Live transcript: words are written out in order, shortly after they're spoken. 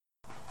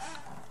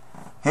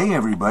Hey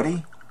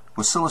everybody,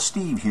 Wasilla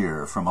Steve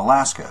here from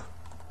Alaska.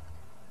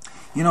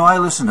 You know, I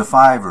listen to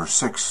 5 or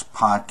 6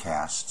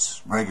 podcasts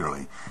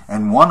regularly,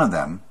 and one of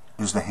them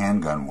is The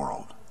Handgun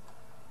World.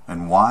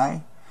 And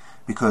why?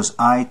 Because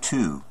I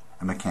too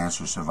am a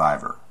cancer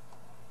survivor.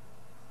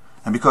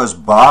 And because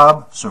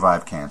Bob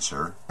survived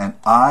cancer and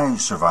I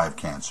survived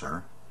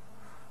cancer,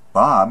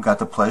 Bob got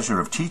the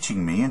pleasure of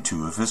teaching me in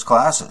 2 of his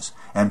classes,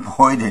 and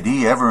boy did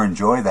he ever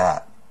enjoy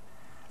that.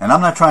 And I'm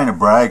not trying to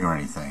brag or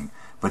anything,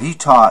 but he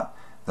taught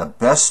the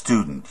best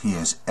student he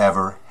has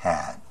ever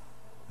had,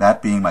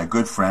 that being my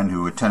good friend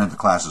who attended the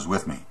classes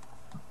with me.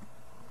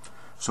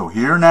 So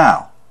here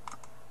now,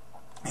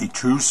 a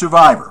true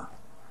survivor,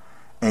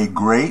 a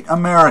great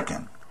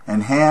American,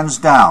 and hands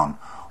down,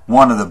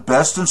 one of the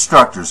best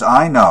instructors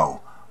I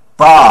know,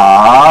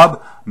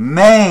 Bob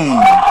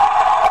Mayne.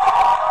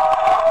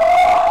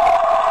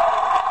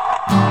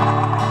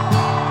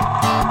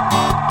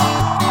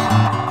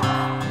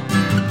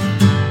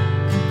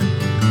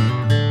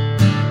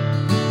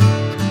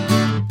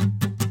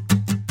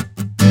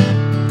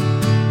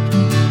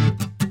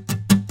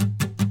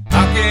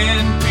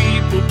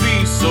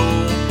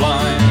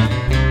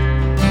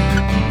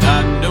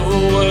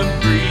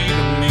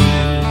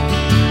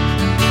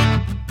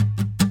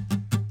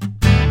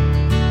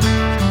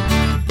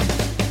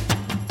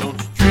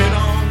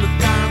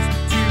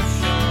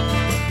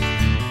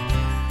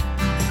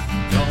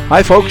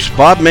 Hi folks,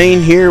 Bob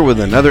Mayne here with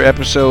another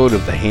episode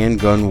of the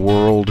Handgun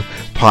World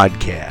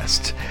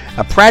podcast.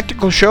 A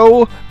practical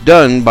show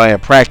done by a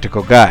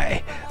practical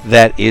guy.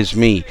 That is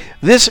me.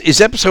 This is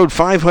episode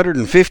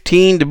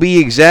 515 to be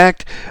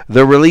exact.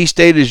 The release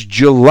date is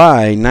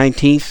July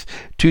 19th,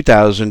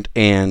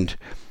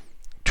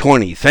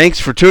 2020.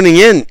 Thanks for tuning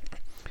in.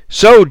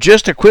 So,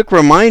 just a quick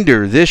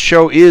reminder, this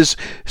show is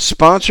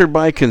sponsored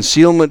by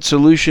Concealment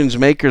Solutions,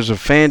 makers of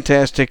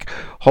fantastic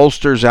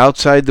holsters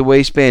outside the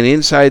waistband,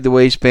 inside the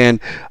waistband,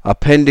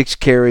 appendix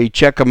carry.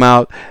 Check them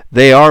out.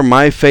 They are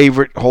my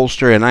favorite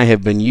holster, and I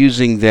have been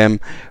using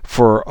them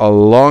for a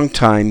long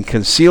time.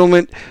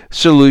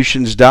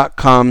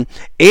 ConcealmentSolutions.com,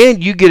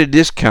 and you get a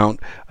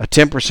discount, a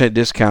 10%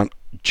 discount,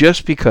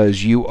 just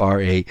because you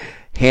are a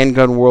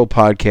Handgun World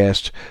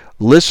podcast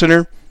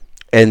listener,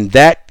 and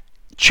that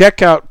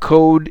checkout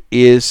code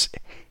is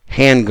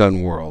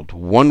Handgun World,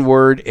 one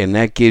word, and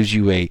that gives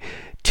you a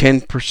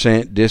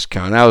 10%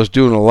 discount. I was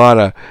doing a lot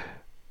of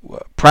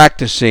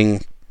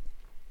practicing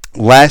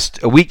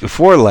a week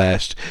before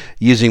last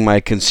using my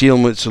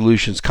Concealment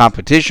Solutions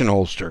competition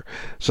holster.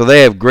 So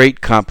they have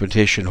great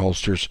competition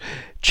holsters.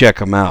 Check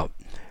them out.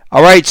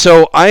 All right,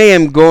 so I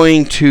am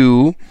going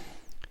to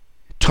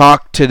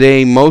talk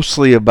today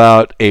mostly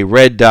about a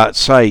red dot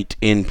sight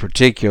in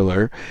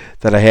particular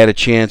that I had a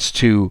chance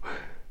to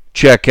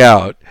check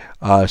out.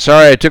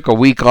 Sorry I took a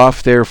week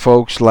off there,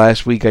 folks.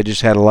 Last week I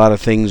just had a lot of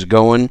things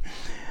going.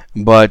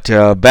 But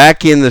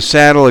back in the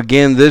saddle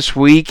again this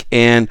week,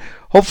 and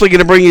hopefully going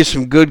to bring you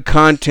some good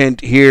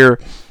content here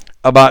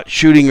about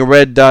shooting a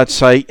red dot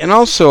sight, and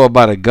also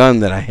about a gun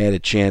that I had a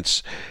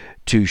chance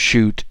to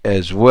shoot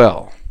as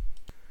well.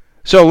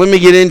 So let me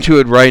get into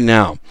it right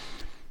now.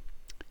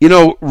 You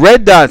know,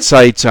 red dot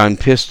sights on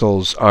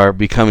pistols are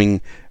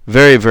becoming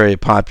very, very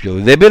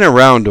popular. They've been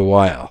around a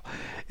while.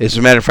 As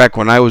a matter of fact,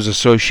 when I was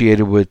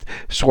associated with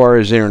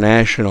Suarez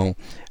International,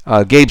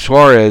 Gabe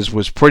Suarez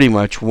was pretty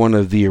much one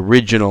of the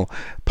original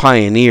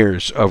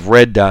pioneers of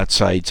red dot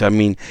sights. I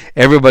mean,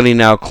 everybody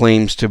now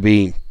claims to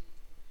be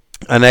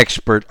an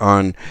expert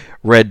on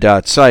red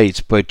dot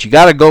sights, but you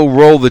got to go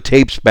roll the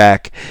tapes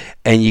back,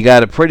 and you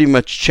got to pretty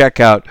much check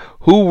out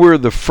who were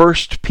the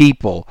first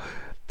people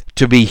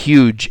to be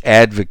huge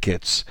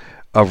advocates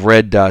of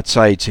red dot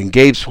sights, and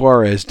Gabe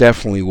Suarez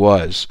definitely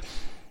was.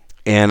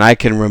 And I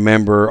can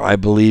remember, I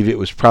believe it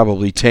was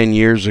probably 10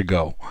 years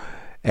ago,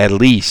 at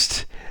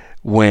least,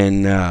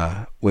 when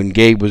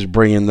Gabe was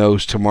bringing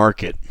those to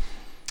market.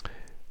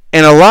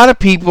 And a lot of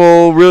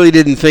people really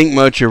didn't think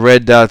much of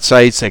red dot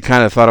sights. They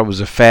kind of thought it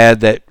was a fad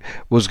that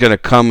was going to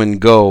come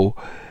and go.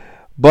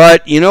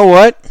 But you know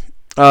what?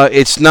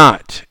 It's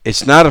not.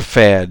 It's not a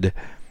fad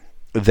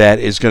that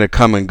is going to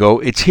come and go.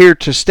 It's here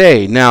to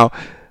stay. Now,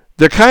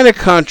 they're kind of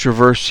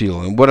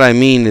controversial, and what I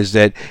mean is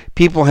that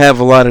people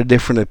have a lot of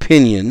different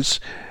opinions.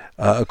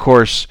 Of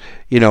course,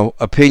 you know,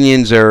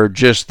 opinions are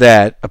just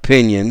that,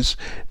 opinions.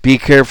 Be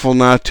careful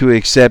not to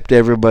accept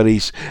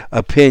everybody's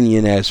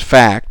opinion as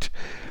fact.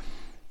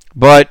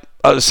 But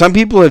some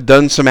people have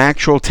done some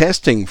actual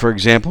testing. For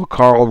example,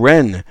 Carl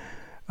Wren.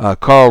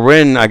 Carl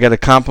Wren, I got to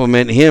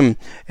compliment him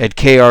at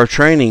KR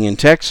Training in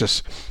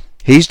Texas.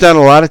 He's done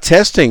a lot of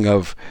testing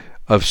of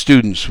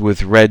students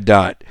with red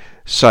dot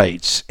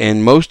sights,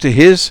 and most of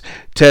his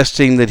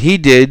testing that he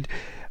did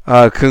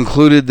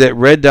concluded that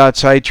red dot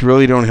sights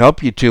really don't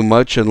help you too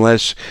much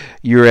unless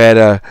you're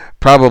at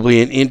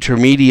probably an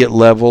intermediate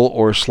level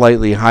or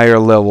slightly higher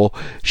level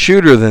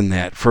shooter than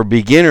that. For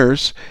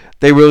beginners,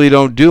 they really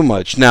don't do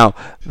much. Now,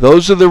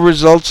 those are the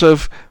results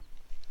of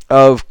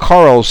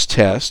Carl's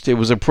test. It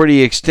was a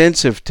pretty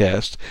extensive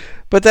test,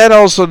 But that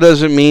also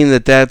doesn't mean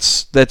that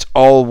that's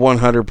all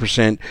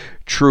 100%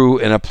 true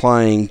and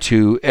applying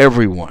to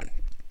everyone.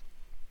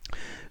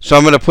 So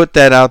I'm going to put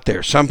that out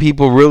there. Some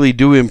people really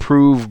do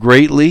improve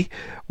greatly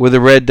with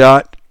a red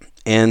dot,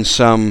 and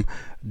some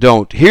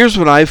don't. Here's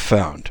what I've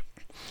found.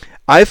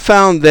 I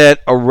found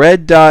that a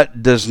red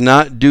dot does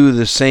not do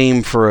the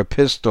same for a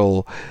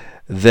pistol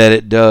that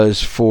it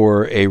does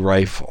for a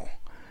rifle.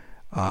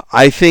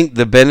 I think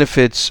the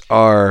benefits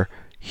are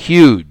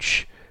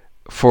huge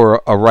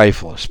for a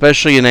rifle,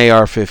 especially an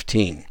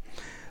AR-15.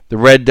 The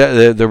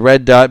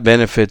red dot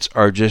benefits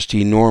are just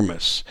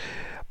enormous.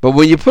 But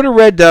when you put a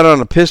red dot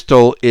on a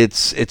pistol,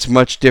 it's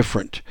much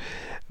different,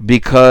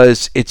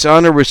 because it's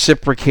on a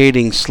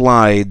reciprocating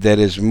slide that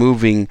is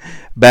moving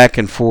back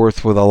and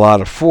forth with a lot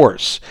of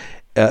force.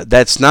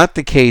 That's not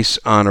the case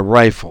on a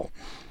rifle.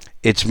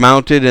 It's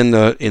mounted in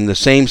the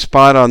same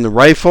spot on the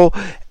rifle,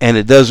 and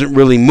it doesn't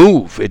really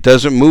move. It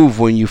doesn't move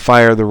when you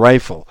fire the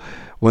rifle.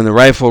 When the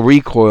rifle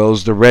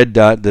recoils, the red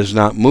dot does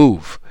not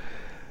move.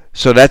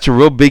 So that's a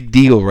real big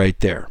deal right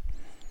there.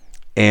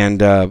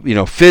 And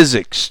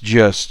physics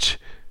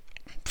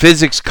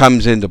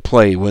comes into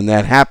play when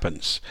that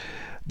happens.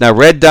 Now,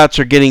 red dots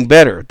are getting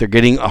better. They're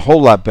getting a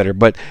whole lot better.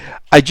 But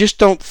I just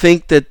don't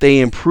think that they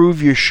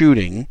improve your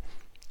shooting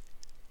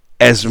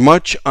as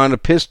much on a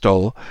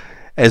pistol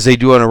as they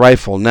do on a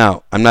rifle.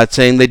 Now, I'm not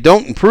saying they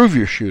don't improve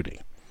your shooting.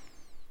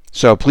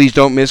 So please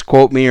don't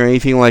misquote me or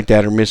anything like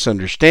that or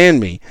misunderstand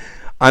me.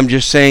 I'm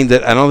just saying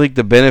that I don't think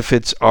the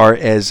benefits are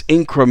as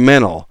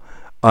incremental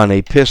on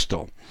a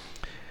pistol.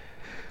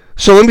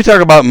 So let me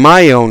talk about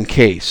my own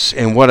case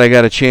and what I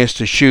got a chance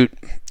to shoot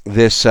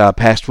this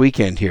past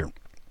weekend here.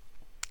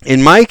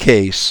 In my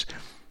case,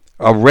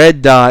 a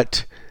red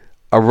dot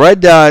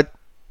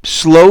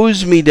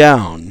slows me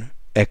down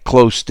at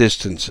close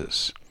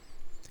distances.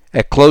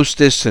 At close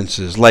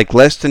distances, like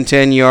less than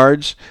 10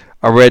 yards,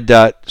 a red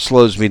dot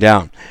slows me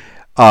down.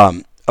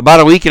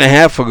 About a week and a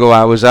half ago,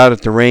 I was out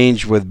at the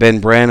range with Ben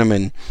Branham,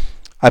 and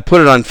I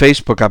put it on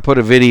Facebook. I put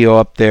a video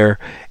up there,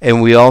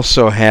 and we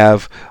also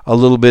have a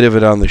little bit of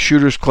it on the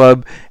Shooters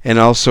Club and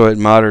also at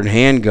Modern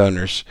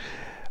Handgunners.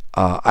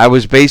 I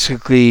was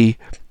basically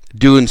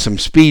doing some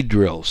speed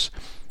drills,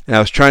 and I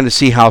was trying to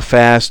see how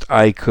fast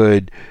I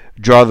could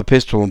draw the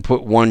pistol and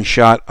put one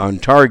shot on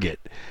target.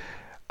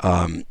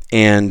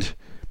 And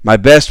my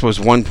best was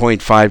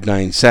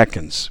 1.59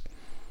 seconds.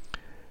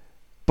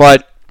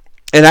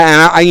 And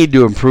I need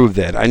to improve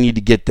that. I need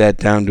to get that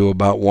down to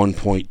about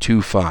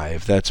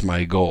 1.25. That's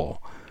my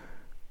goal.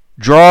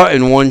 Draw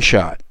in one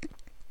shot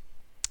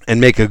and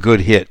make a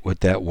good hit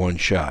with that one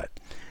shot.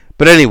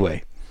 But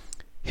anyway,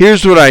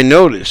 here's what I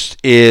noticed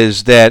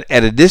is that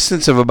at a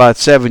distance of about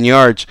 7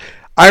 yards,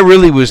 I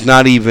really was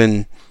not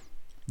even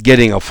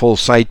getting a full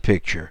sight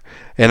picture,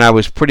 and I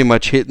was pretty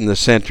much hitting the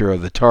center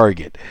of the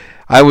target.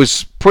 I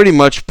was pretty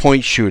much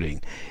point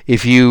shooting.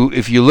 If you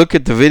look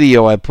at the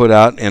video I put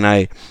out and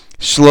I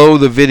slow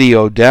the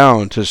video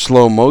down to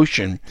slow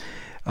motion,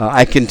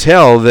 I can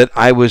tell that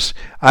I was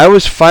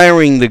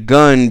firing the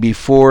gun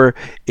before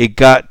it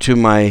got to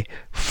my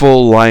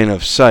full line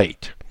of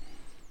sight.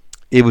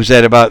 It was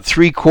at about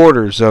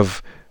 3/4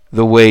 of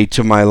the way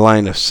to my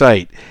line of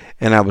sight,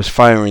 and I was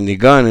firing the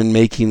gun and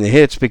making the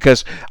hits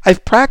because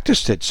I've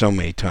practiced it so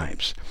many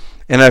times.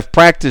 And I've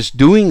practiced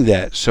doing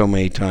that so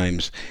many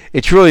times.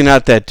 It's really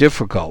not that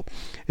difficult.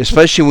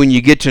 Especially when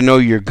you get to know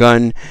your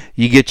gun,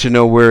 you get to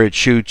know where it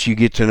shoots, you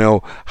get to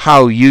know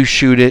how you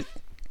shoot it.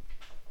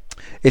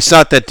 It's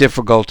not that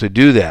difficult to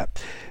do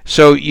that.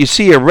 So you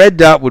see, a red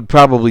dot would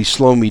probably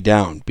slow me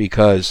down,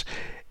 because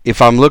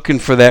if I'm looking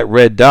for that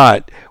red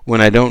dot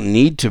when I don't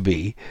need to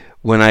be,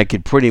 when I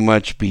could pretty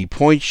much be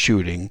point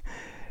shooting,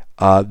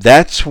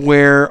 that's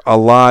where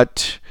I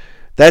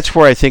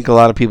think a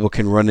lot of people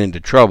can run into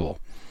trouble.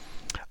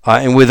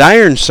 And with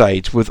iron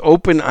sights, with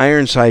open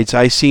iron sights,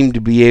 I seem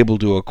to be able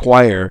to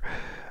acquire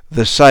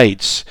the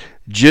sights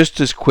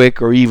just as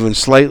quick or even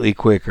slightly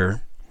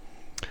quicker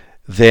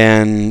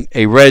than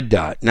a red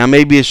dot. Now,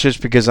 maybe it's just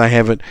because I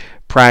haven't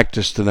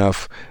practiced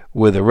enough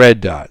with a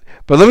red dot.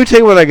 But let me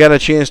tell you what I got a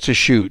chance to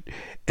shoot,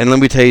 and let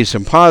me tell you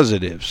some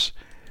positives,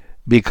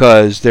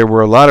 because there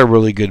were a lot of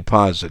really good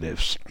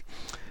positives.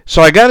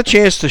 So I got a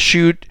chance to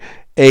shoot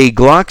a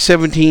Glock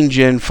 17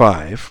 Gen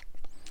 5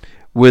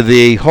 with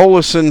a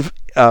Holosun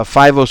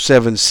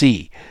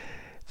 507C,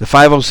 the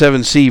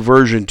 507C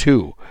version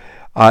 2.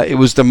 It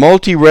was the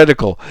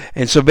multi-reticle,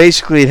 and so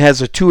basically it has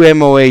a 2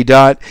 MOA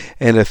dot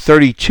and a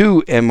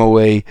 32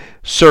 MOA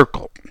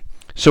circle.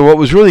 So what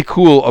was really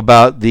cool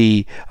about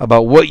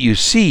what you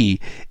see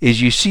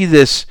is you see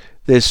this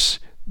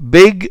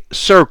big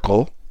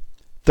circle,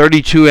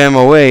 32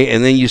 MOA,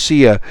 and then you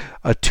see a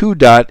 2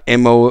 dot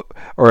MO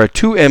or a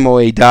 2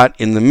 MOA dot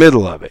in the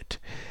middle of it,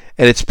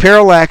 and it's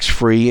parallax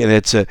free, and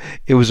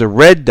it was a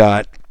red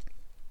dot.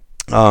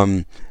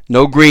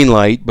 No green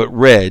light, but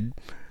red.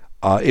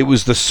 It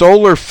was the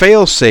solar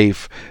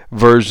failsafe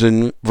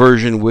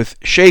version with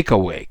Shake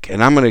Awake,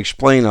 and I'm going to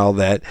explain all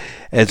that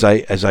as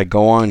I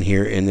go on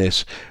here in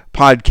this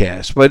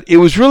podcast. But it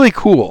was really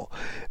cool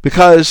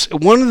Because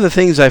one of the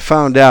things I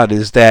found out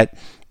is that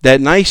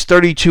nice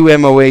 32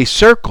 MOA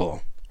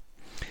circle,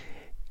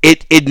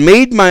 it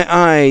made my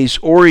eyes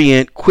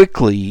orient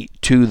quickly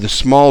to the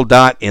small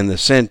dot in the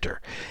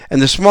center.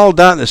 And the small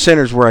dot in the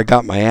center is where I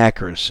got my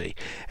accuracy.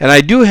 And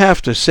I do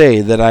have to say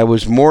that I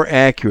was more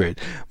accurate.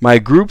 My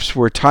groups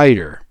were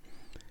tighter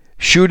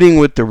shooting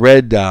with the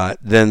red dot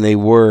than they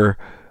were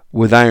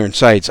with iron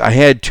sights. I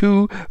had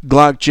two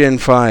Glock Gen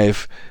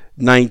 5,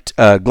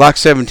 Glock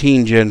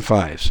 17 Gen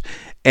 5s.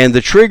 And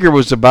the trigger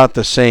was about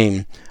the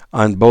same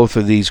on both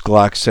of these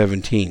Glock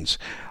 17s.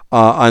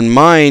 On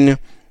mine,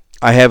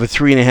 I have a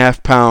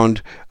 3.5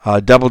 pound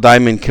double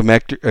diamond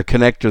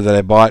connector that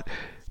I bought,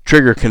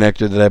 trigger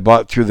connector that I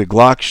bought through the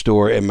Glock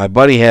store, and my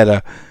buddy had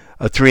a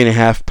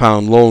 3.5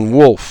 pound Lone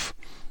Wolf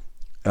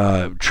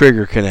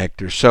trigger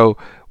connector. So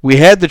we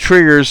had the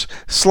triggers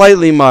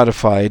slightly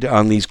modified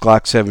on these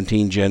Glock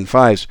 17 Gen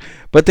 5s,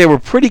 but they were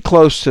pretty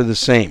close to the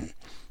same.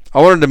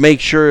 I wanted to make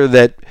sure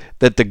that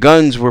the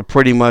guns were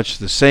pretty much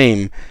the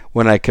same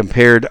when I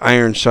compared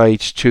iron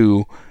sights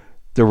to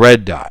the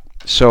red dot.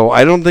 So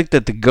I don't think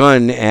that the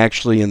gun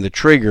actually and the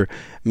trigger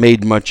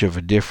made much of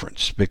a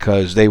difference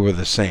because they were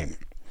the same.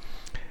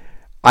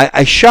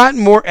 I shot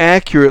more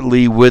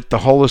accurately with the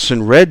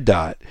Holosun red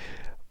dot,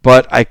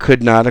 but I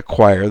could not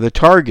acquire the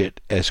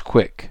target as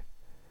quick.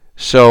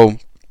 So,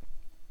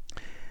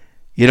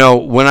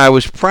 when I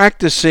was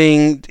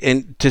practicing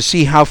and to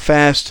see how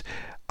fast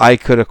I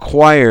could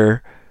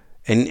acquire,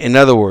 in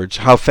other words,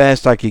 how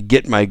fast I could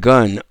get my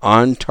gun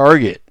on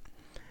target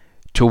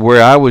to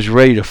where I was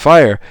ready to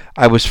fire,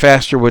 I was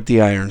faster with the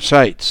iron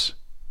sights.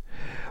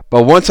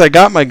 But once I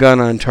got my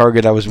gun on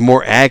target, I was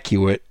more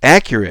accurate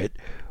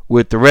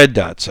with the red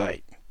dot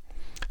sight.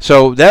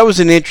 So that was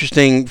an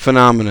interesting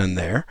phenomenon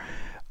there.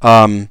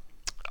 I'll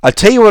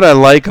tell you what I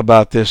like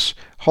about this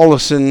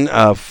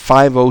Holosun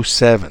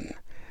 507.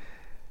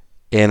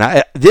 And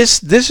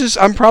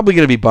I'm probably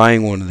going to be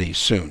buying one of these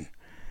soon.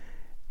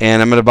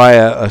 And I'm going to buy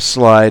a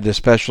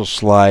special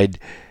slide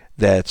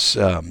that's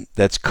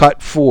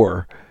cut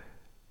for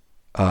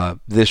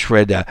this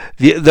red dot.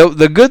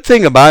 The good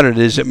thing about it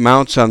is it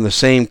mounts on the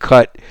same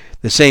cutout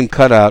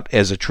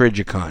as a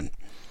Trijicon.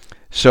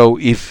 So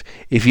if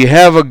you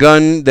have a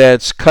gun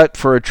that's cut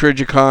for a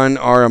Trijicon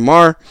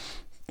RMR,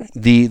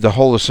 the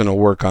Holosun will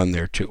work on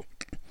there too.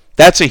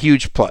 That's a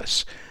huge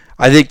plus.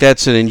 I think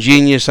that's an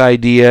ingenious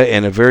idea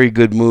and a very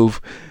good move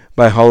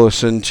by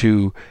Holosun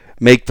to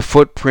make the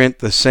footprint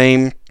the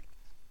same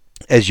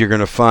as you're going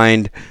to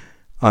find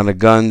on a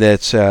gun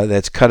that's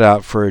cut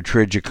out for a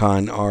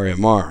Trijicon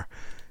RMR.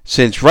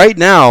 Since right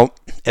now,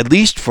 at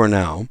least for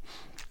now,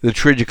 the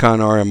Trijicon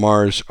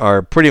RMRs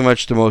are pretty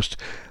much the most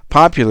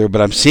popular,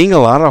 but I'm seeing a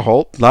lot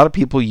of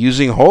people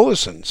using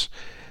Holosuns.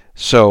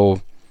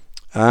 So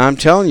I'm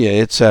telling you,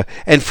 it's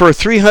and for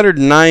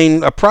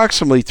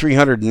approximately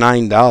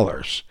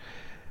 $309,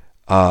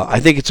 I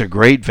think it's a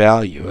great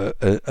value,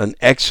 an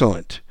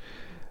excellent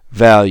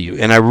value,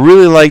 and I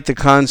really like the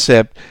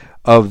concept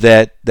of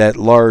that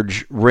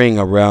large ring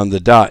around the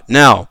dot.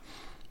 Now,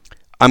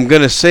 I'm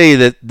going to say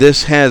that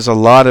this has a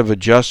lot of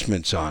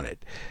adjustments on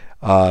it.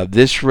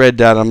 This red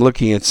dot, I'm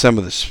looking at some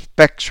of the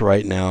specs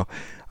right now.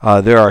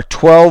 There are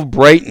 12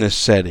 brightness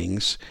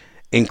settings,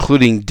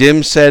 including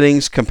dim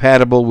settings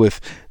compatible with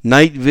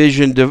night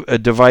vision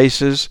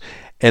devices,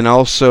 and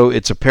also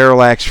it's a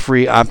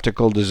parallax-free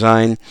optical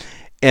design.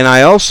 And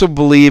I also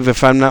believe,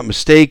 if I'm not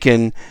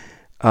mistaken,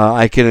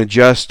 I can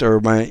adjust,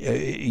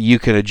 you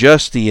can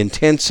adjust the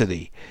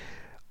intensity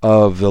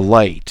of the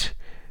light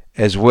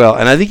as well.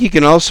 And I think you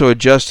can also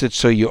adjust it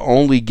so you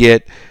only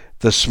get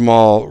the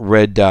small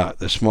red dot,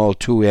 the small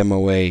 2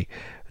 MOA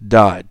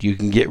dot. You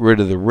can get rid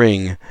of the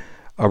ring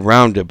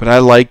around it, but I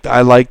like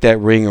that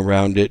ring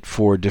around it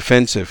for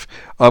defensive,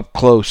 up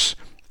close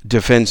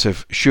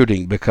defensive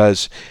shooting,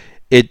 because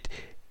it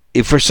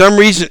for some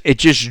reason it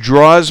just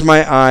draws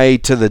my eye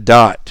to the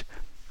dot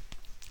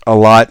a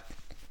lot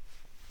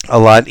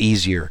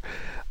easier.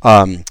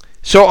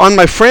 So on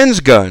my friend's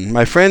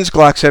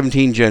Glock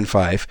 17 Gen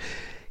 5,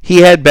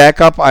 he had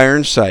backup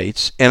iron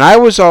sights, and I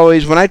was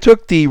always, when I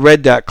took the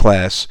red dot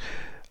class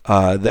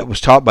that was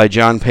taught by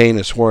John Payne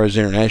at Suarez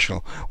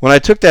International, when I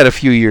took that a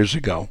few years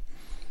ago,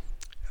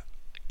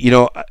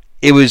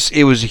 it was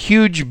a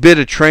huge bit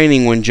of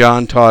training when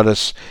John taught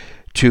us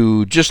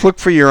to just look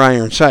for your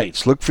iron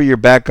sights, look for your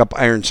backup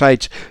iron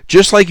sights,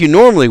 just like you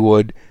normally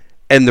would,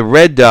 and the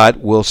red dot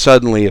will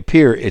suddenly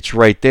appear. It's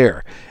right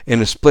there.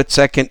 In a split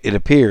second, it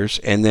appears,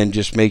 and then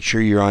just make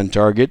sure you're on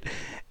target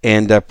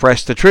and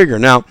press the trigger.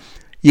 Now,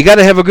 you got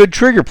to have a good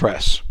trigger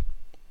press.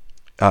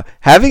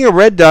 Having a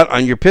red dot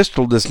on your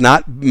pistol does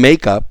not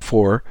make up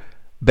for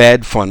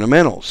bad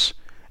fundamentals.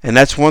 And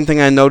that's one thing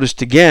I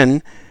noticed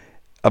again,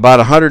 about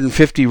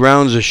 150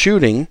 rounds of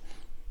shooting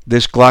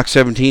this Glock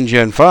 17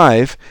 Gen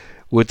 5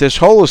 with this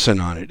Holosun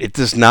on it. It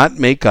does not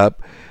make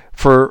up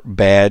for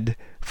bad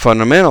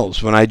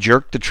fundamentals. When I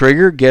jerked the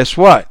trigger, guess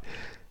what?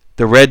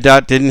 The red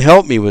dot didn't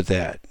help me with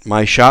that.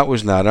 My shot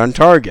was not on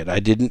target. I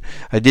didn't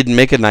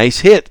make a nice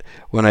hit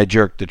when I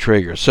jerked the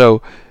trigger.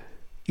 So,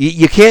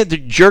 you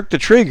can't jerk the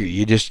trigger.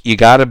 You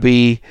gotta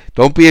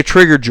don't be a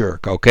trigger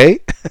jerk, okay?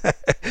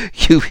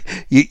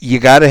 you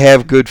gotta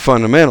have good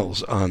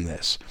fundamentals on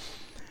this.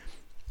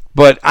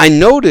 But I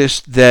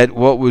noticed that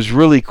what was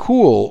really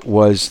cool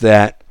was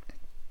that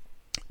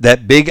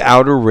big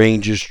outer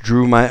ring just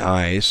drew my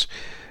eyes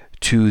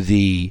to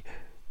the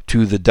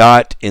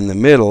dot in the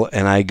middle,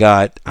 and I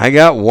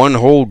got one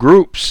hole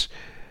groups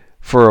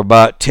for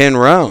about 10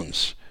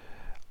 rounds,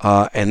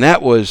 and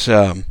that was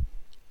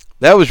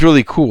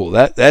really cool.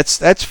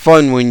 That's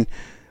fun when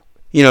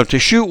to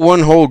shoot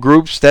one hole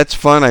groups. That's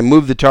fun. I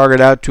moved the target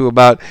out to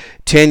about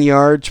 10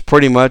 yards,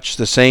 pretty much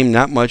the same,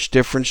 not much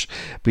difference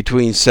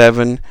between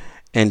 7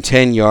 and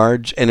 10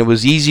 yards, and it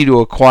was easy to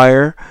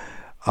acquire.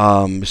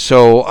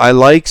 So I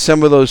like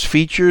some of those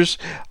features.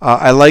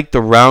 I like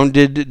the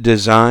rounded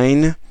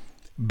design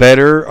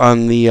better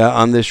on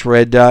this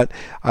red dot.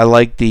 I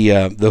like the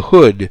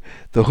hood.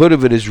 The hood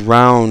of it is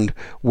round,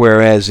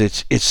 whereas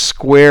it's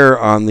square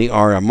on the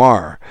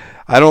RMR.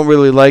 I don't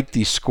really like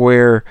the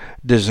square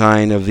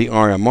design of the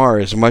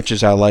RMR as much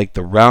as I like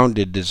the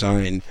rounded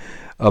design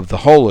of the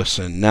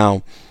Holosun.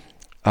 Now,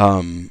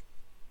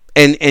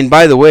 and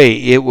by the way,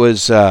 it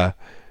was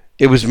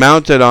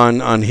mounted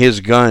on his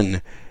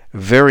gun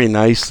very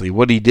nicely.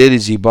 What he did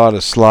is he bought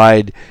a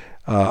slide.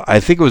 I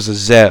think it was a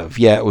Zev.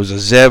 Yeah, it was a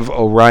Zev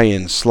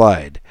Orion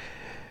slide,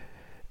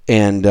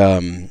 and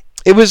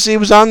it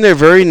was on there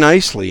very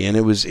nicely, and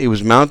it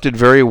was mounted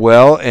very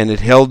well, and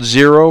it held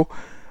zero.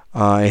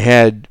 I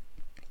had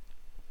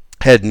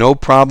no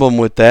problem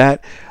with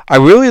that. I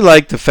really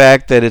like the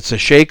fact that it's a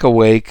shake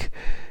awake.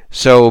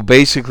 So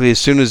basically, as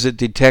soon as it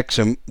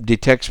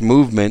detects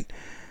movement,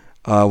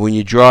 when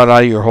you draw it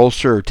out of your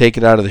holster or take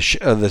it out of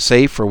the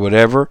safe or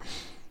whatever,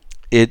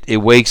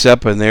 it wakes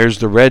up and there's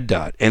the red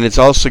dot. And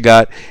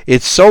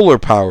it's solar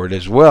powered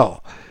as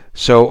well.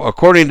 So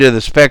according to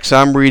the specs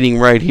I'm reading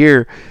right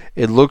here,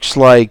 it looks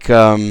like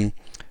the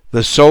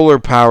solar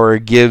power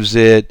gives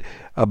it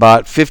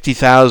about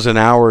 50,000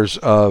 hours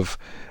of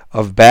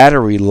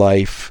battery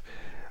life,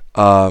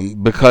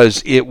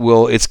 because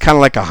it's kind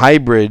of like a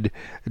hybrid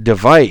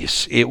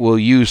device. It will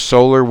use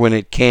solar when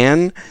it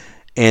can,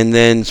 and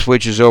then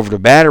switches over to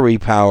battery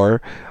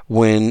power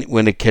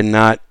when it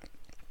cannot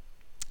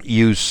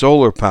use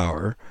solar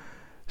power.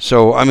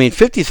 So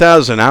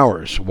 50,000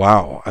 hours.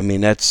 Wow.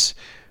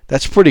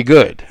 That's pretty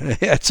good.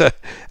 That's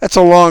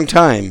a long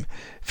time.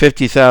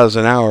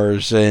 50,000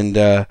 hours,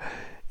 and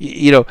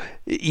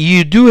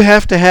you do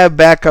have to have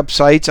backup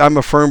sights. I'm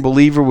a firm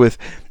believer with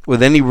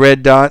any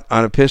red dot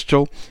on a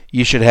pistol,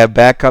 you should have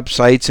backup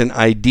sights, and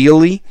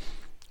ideally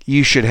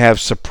you should have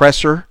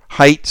suppressor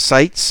height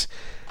sights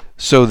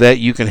so that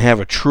you can have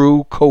a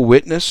true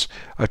co-witness,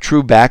 a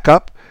true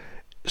backup.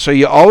 So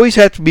you always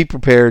have to be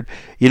prepared.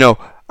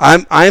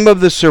 I'm of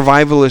the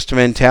survivalist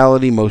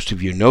mentality. Most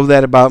of you know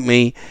that about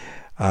me.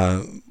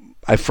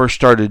 I first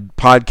started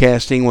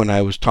podcasting when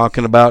I was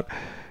talking about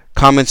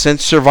common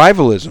sense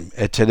survivalism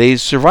at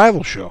today's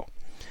survival show.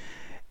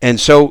 And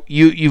so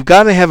you've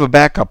got to have a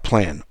backup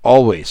plan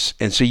always.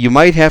 And so you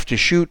might have to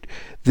shoot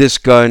this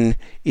gun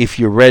if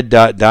your red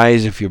dot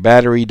dies, if your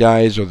battery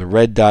dies, or the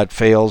red dot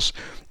fails.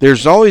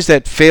 There's always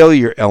that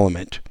failure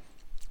element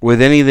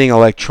with anything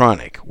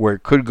electronic where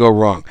it could go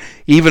wrong.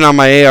 Even on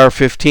my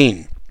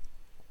AR-15,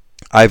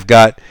 I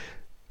got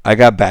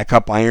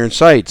backup iron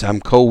sights.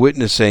 I'm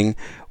co-witnessing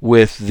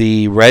with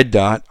the red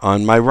dot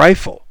on my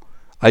rifle.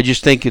 I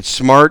just think it's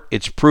smart,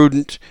 it's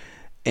prudent,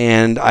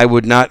 and I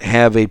would not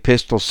have a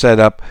pistol set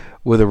up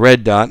with a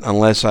red dot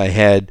unless I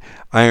had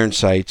iron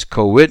sights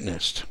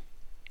co-witnessed.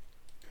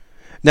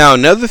 Now,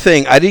 another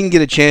thing, I didn't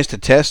get a chance to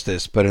test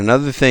this, but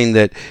another thing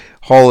that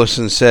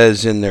Holosun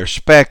says in their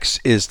specs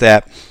is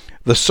that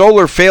the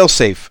solar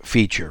failsafe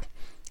feature,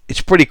 it's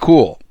pretty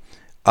cool.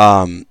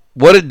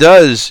 What it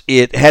does,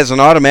 it has an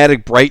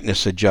automatic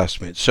brightness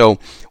adjustment. So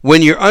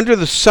when you're under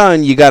the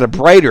sun, you got a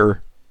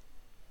brighter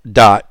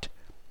dot,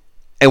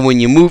 and when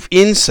you move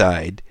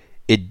inside,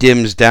 it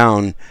dims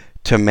down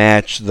to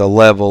match the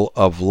level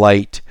of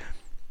light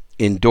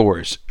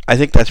indoors. I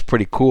think that's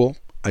pretty cool.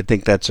 I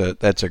think that's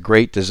a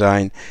great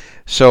design.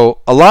 So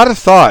a lot of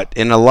thought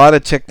and a lot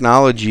of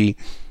technology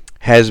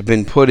has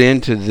been put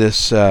into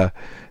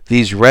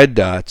these red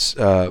dots,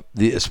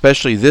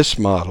 especially this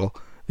model,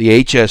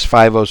 the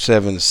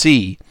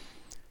HS507C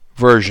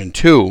version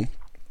 2.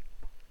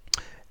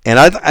 And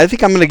I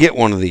think I'm going to get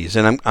one of these,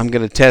 and I'm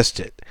going to test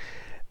it.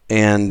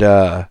 And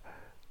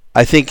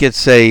I think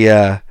it's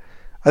a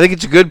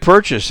good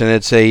purchase, and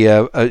it's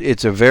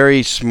a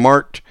very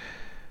smart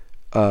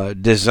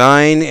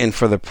design, and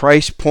for the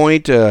price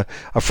point, a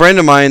friend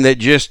of mine that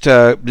just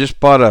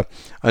bought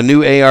a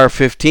new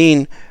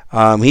AR-15,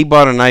 he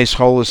bought a nice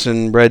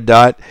Holosun red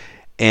dot,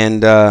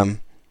 and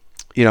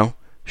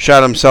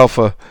shot himself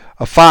a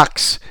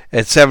fox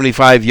at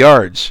 75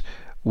 yards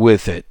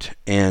with it,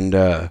 and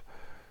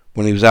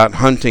when he was out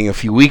hunting a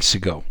few weeks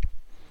ago.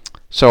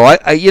 So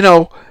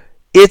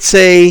it's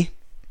a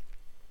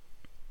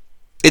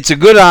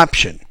good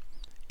option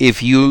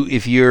if you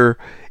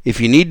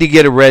need to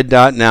get a red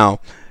dot. Now,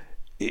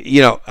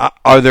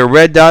 are there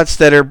red dots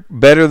that are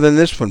better than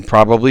this one?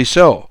 Probably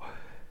so.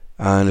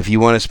 And if you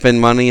want to spend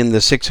money in the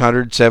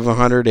 $600,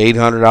 $700,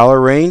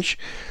 $800 range,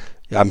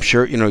 I'm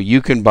sure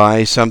you can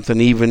buy something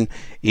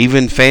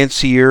even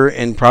fancier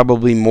and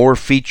probably more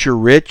feature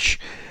rich,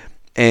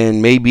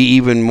 and maybe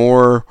even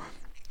more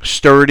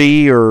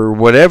sturdy or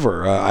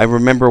whatever. I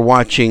remember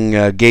watching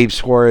Gabe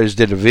Suarez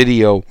did a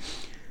video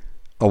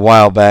a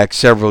while back,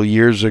 several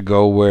years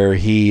ago, where I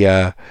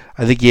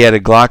think he had a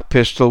Glock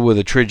pistol with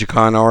a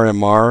Trijicon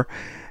RMR,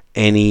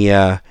 and he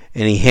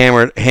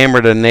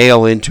hammered a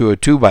nail into a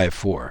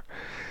 2x4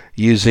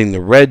 using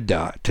the red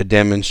dot to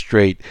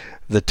demonstrate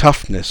the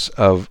toughness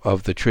of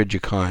the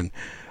Trijicon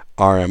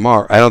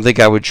RMR. I don't think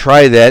I would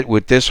try that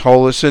with this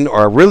Holosun,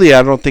 or really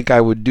I don't think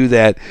I would do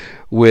that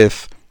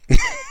with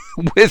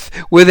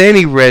with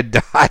any red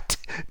dot,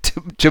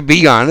 to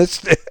be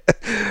honest.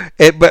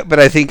 But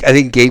I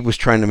think Gabe was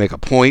trying to make a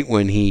point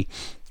when he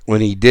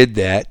did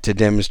that, to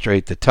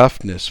demonstrate the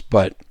toughness.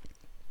 But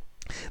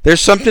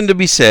there's something to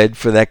be said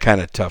for that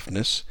kind of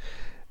toughness.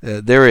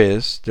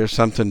 There's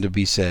something to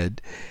be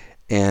said,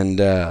 and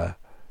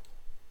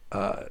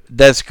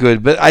that's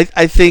good. But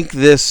I think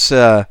this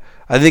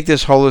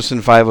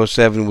Holosun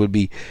 507 would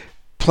be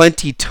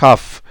plenty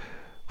tough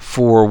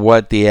for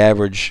what the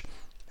average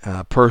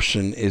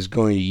person is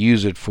going to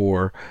use it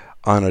for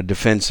on a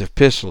defensive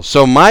pistol.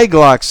 So my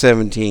Glock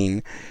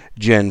 17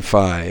 Gen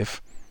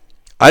 5,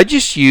 I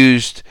just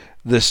used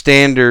the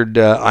standard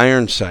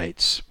iron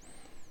sights.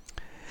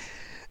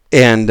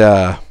 And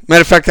matter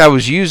of fact, I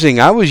was using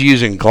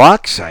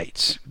Glock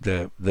sights,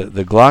 the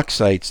Glock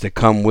sights that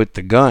come with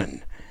the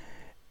gun,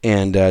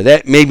 and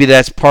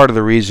that's part of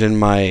the reason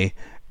my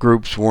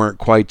groups weren't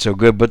quite so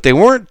good, but they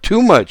weren't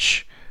too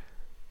much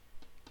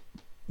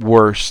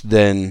worse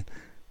than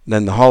the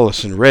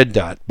Holosun red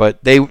dot,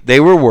 but they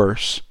were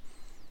worse.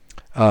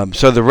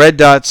 So the red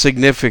dot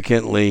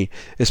significantly,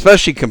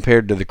 especially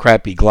compared to the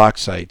crappy Glock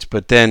sights.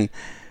 But then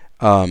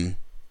the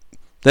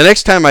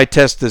next time I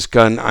test this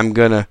gun, I'm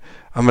gonna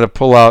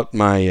pull out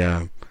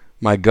my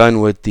my gun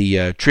with the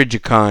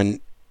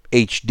Trijicon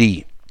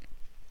HD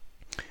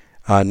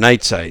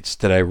night sights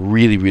that I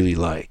really, really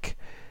like,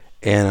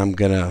 and I'm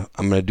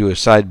gonna do a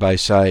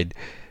side-by-side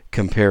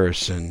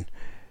comparison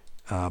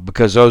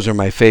because those are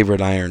my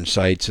favorite iron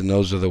sights, and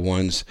those are the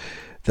ones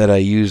that I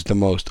use the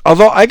most.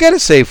 Although I gotta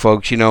say,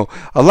 folks, a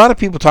lot of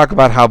people talk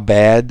about how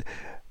bad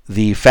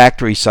the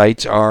factory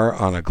sights are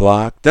on a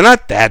Glock. They're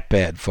not that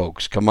bad,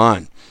 folks. Come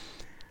on.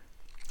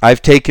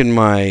 I've taken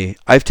my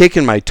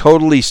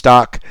totally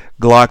stock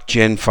Glock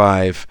Gen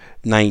 5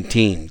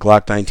 19,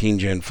 Glock 19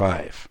 Gen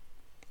 5.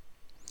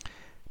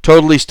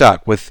 Totally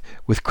stock with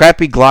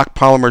crappy Glock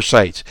polymer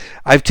sights.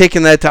 I've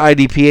taken that to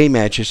IDPA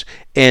matches,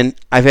 and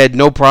I've had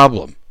no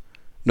problem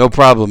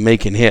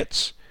making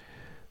hits.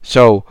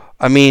 So,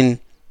 I mean,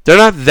 they're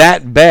not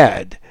that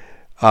bad.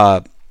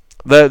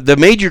 The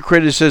major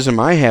criticism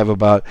I have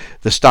about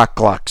the stock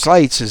Glock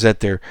sights is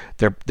that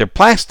they're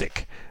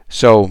plastic.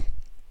 So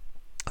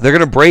they're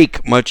going to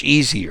break much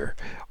easier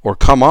or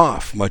come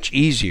off much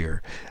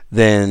easier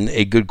than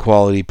a good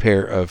quality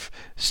pair of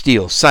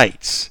steel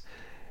sights.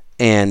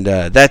 And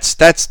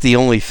that's the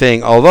only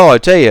thing. Although I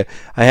tell you,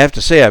 I have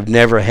to say I've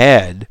never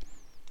had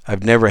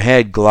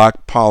Glock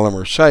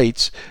polymer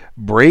sights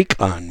break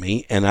on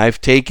me, and I've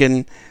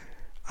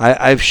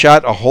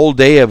shot a whole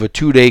day of a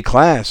 2-day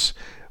class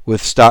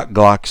with stock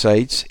Glock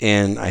sights,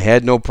 and I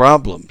had no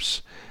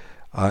problems,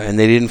 and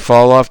they didn't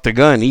fall off the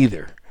gun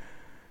either.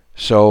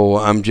 So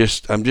I'm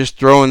just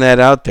throwing that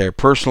out there.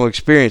 Personal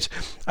experience.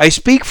 I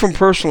speak from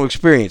personal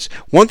experience.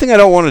 One thing I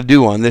don't want to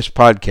do on this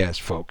podcast,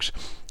 folks,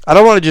 I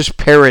don't want to just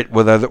parrot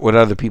what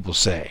other people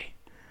say.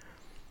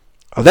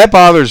 That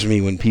bothers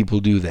me when people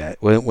do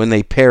that, when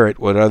they parrot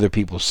what other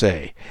people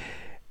say.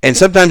 And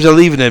sometimes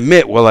they'll even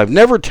admit, well, I've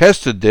never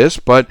tested this,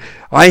 but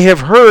I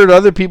have heard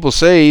other people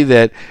say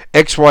that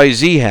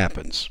XYZ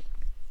happens.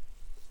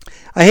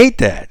 I hate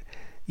that.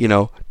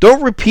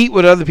 Don't repeat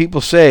what other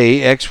people say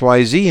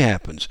XYZ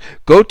happens.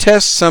 Go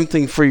test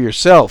something for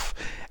yourself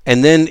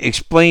and then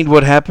explain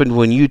what happened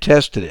when you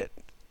tested it.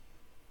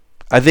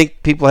 I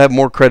think people have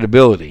more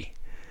credibility.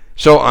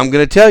 So I'm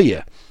going to tell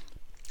you,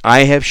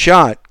 I have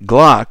shot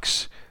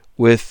Glocks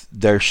with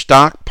their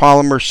stock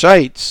polymer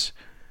sights.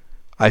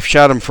 I've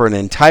shot them for an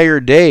entire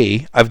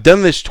day. I've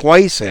done this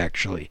twice,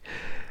 actually.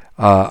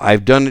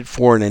 I've done it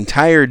for an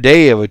entire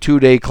day of a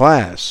 2-day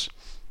class.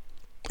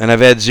 And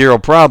I've had zero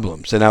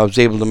problems. And I was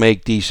able to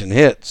make decent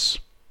hits.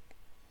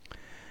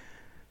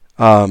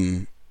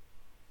 I've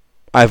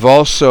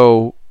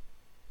also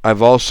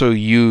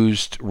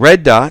used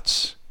red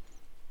dots.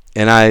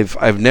 And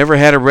I've never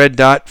had a red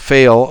dot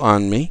fail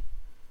on me.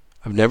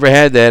 I've never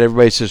had that.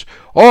 Everybody says,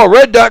 "Oh, a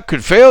red dot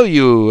could fail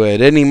you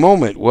at any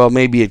moment." Well,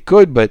 maybe it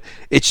could, but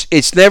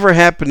it's never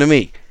happened to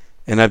me.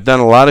 And I've done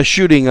a lot of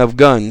shooting of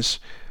guns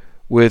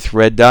with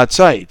red dot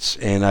sights,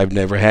 and I've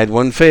never had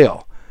one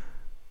fail.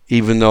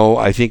 Even though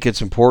I think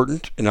it's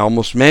important and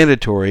almost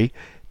mandatory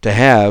to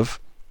have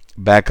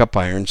backup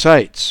iron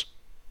sights.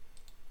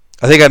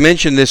 I think I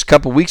mentioned this a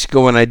couple weeks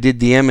ago when I did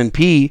the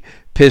M&P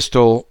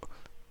pistol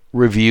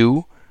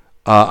review.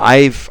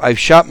 I've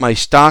shot my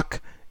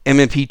stock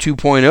M&P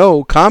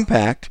 2.0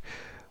 compact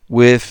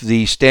with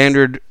the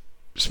standard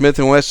Smith &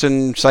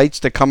 Wesson sights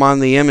that come on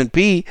the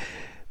M&P,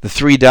 the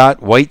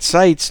 3-dot white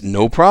sights,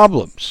 no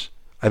problems.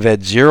 I've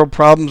had zero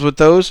problems with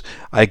those.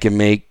 I can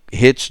make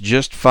hits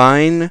just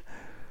fine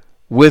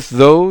with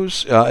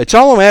those. It's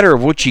all a matter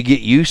of what you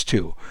get used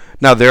to.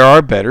 Now, there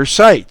are better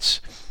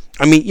sights.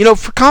 I mean,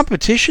 for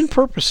competition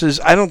purposes,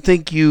 I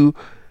think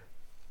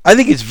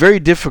it's very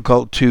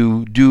difficult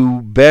to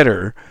do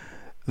better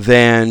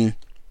than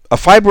a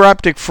fiber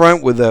optic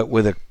front with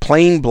a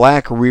plain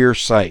black rear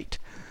sight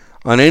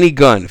on any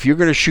gun. If you're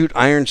going to shoot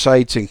iron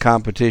sights in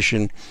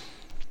competition,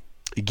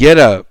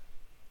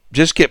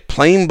 just get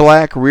plain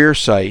black rear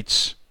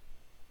sights,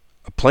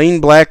 a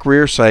plain black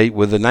rear sight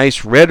with a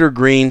nice red or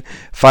green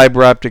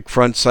fiber optic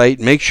front sight.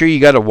 Make sure you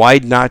got a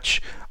wide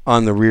notch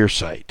on the rear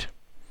sight.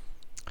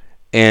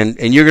 And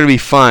you're going to be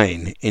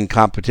fine in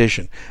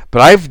competition.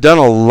 But I've done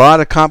a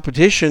lot of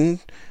competition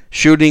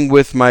shooting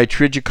with my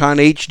Trijicon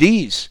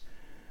HDs,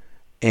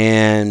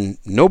 and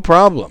no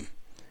problem.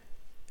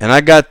 And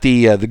I got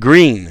the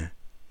green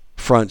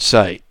front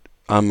sight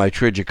on my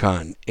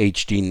Trijicon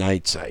HD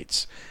night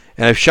sights,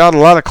 and I've shot a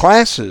lot of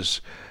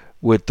classes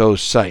with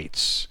those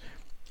sights.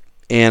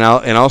 And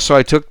also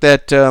I took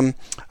that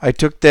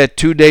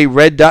 2-day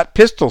red dot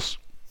pistols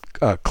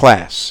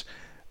class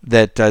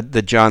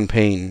that John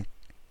Payne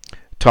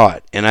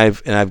taught, and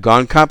I've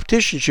gone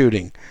competition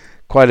shooting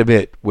quite a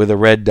bit with a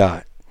red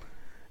dot.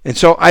 And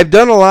so I've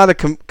done a lot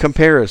of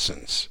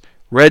comparisons,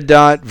 red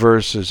dot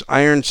versus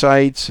iron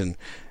sights and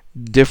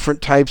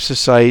different types of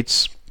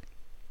sights.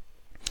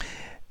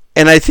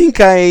 And I think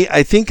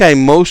I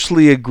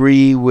mostly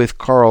agree with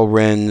Carl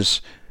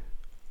Wren's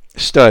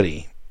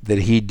study that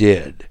he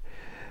did,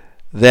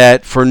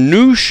 that for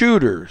new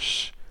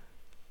shooters,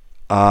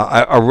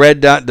 a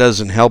red dot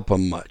doesn't help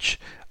them much.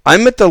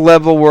 I'm at the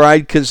level where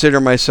I'd consider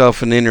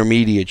myself an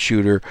intermediate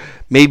shooter,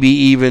 maybe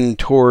even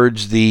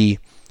towards the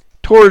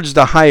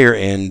higher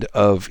end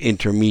of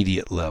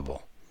intermediate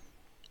level.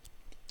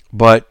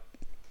 But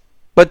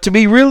to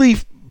be really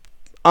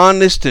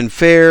honest and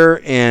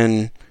fair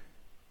and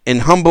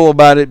humble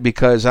about it,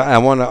 because I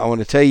want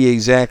to tell you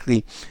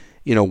exactly,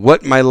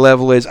 what my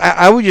level is.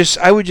 I would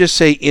just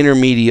say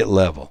intermediate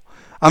level.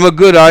 I'm a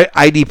good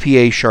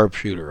IDPA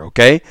sharpshooter,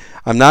 okay?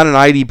 I'm not an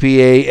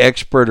IDPA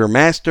expert or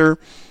master,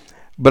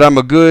 but I'm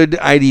a good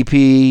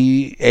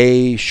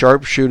IDPA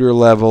sharpshooter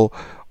level,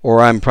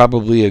 or I'm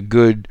probably a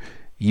good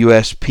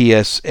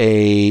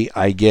USPSA,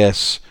 I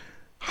guess,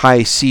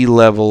 high C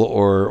level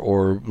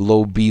or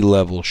low B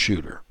level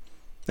shooter.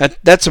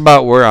 That's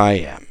about where I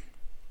am.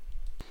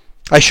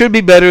 I should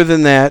be better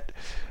than that,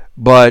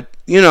 but,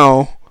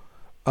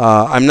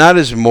 I'm not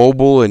as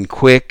mobile and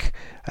quick.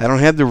 I don't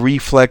have the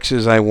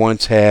reflexes I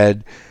once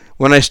had.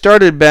 When I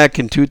started back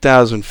in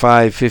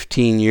 2005,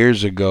 15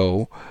 years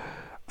ago,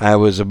 I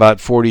was about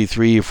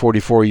 43 or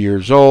 44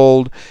 years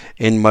old,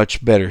 in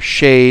much better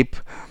shape.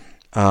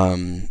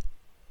 I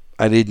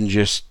didn't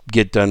just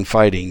get done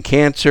fighting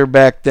cancer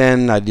back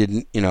then.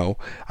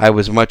 I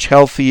was much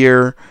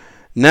healthier.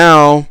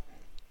 Now,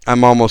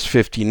 I'm almost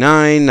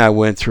 59. I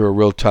went through a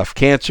real tough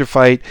cancer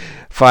fight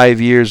 5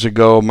 years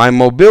ago. My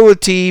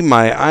mobility,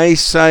 my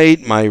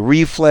eyesight, my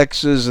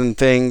reflexes and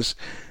things,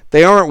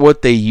 they aren't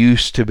what they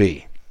used to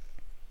be.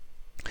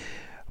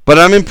 But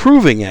I'm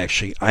improving,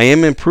 actually. I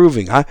am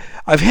improving.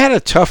 I've had a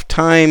tough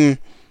time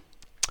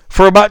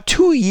for about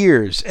 2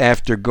 years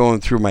after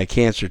going through my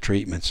cancer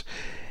treatments.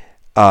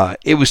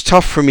 It was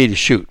tough for me to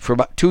shoot for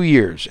about 2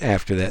 years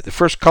after that. The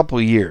first couple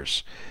of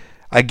years,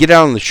 I'd get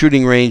out on the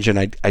shooting range and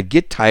I'd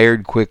get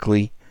tired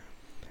quickly,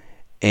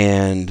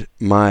 and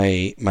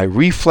my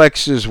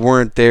reflexes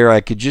weren't there. I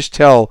could just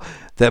tell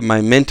that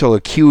my mental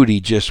acuity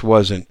just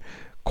wasn't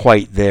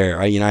quite there.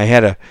 I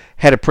had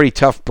a pretty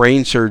tough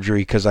brain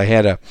surgery because I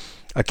had a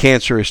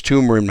cancerous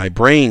tumor in my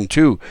brain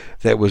too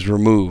that was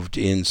removed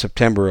in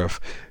September of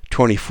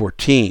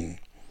 2014.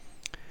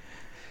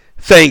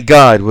 Thank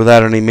God,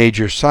 without any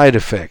major side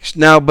effects.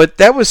 Now, but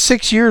that was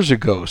 6 years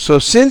ago. So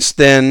since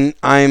then,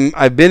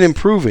 I've been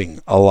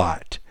improving a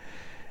lot.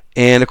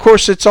 And of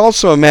course, it's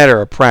also a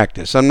matter of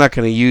practice. I'm not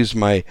going to use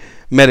my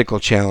medical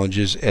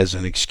challenges as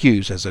an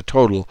excuse, as a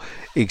total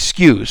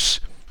excuse.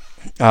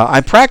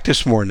 I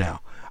practice more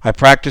now. I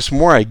practice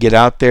more. I get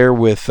out there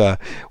with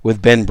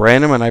Ben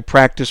Branham, and I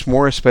practice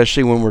more,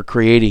 especially when we're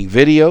creating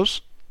videos.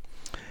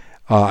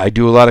 I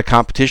do a lot of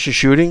competition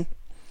shooting.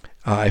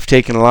 I've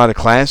taken a lot of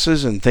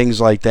classes and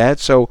things like that,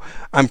 so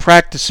I'm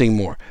practicing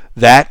more.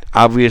 That,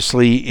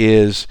 obviously,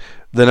 is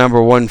the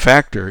number one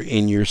factor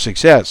in your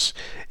success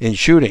in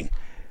shooting.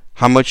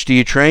 How much do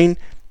you train?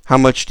 How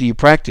much do you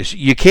practice?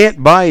 You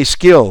can't buy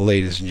skill,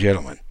 ladies and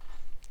gentlemen.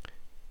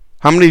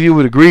 How many of you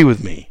would agree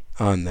with me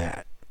on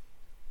that?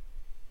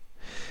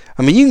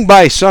 I mean, you can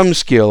buy some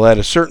skill at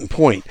a certain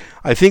point.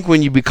 I think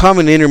when you become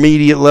an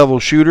intermediate level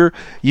shooter,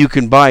 you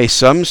can buy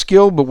some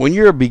skill, but when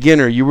you're a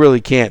beginner, you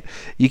really can't.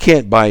 You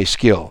can't buy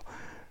skill.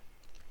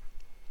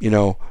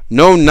 No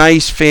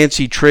nice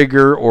fancy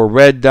trigger or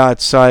red dot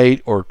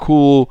sight or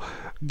cool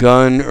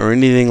gun or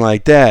anything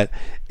like that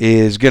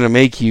is going to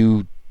make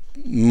you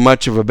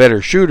much of a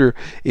better shooter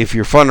if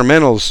your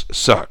fundamentals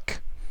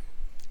suck.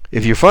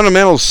 If your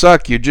fundamentals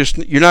suck, you're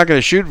not going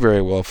to shoot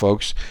very well,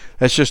 folks.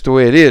 That's just the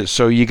way it is.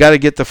 So you got to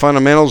get the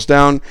fundamentals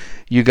down.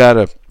 You got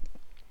to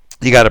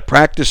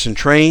practice and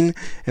train,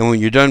 and when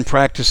you're done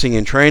practicing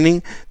and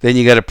training, then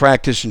you got to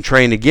practice and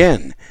train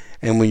again.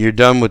 And when you're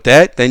done with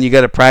that, then you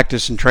got to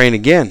practice and train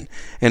again.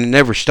 And it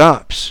never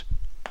stops.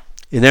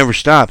 It never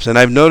stops. And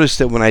I've noticed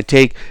that when I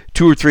take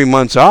 2 or 3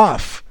 months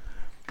off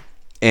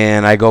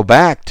and I go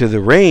back to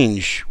the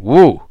range,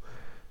 whoa,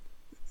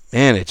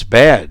 man, it's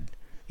bad.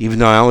 Even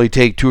though I only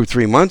take 2 or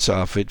 3 months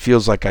off, it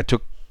feels like I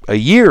took a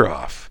year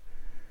off.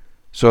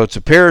 So it's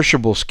a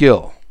perishable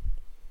skill.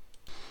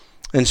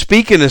 And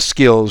speaking of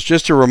skills,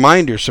 just a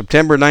reminder,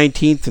 September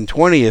 19th and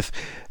 20th,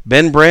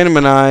 Ben Branham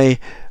and I,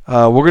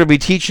 we're going to be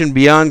teaching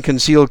Beyond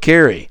Concealed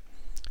Carry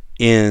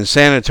in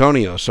San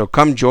Antonio. So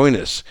come join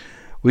us.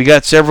 We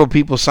got several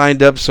people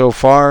signed up so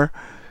far.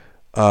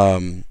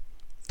 The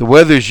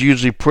weather's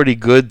usually pretty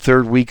good,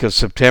 third week of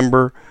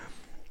September.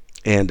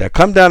 And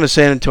come down to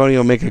San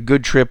Antonio, make a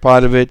good trip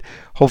out of it.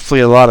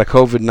 Hopefully a lot of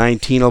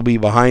COVID-19 will be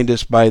behind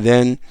us by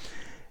then.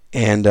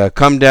 And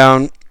come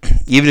down.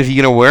 Even if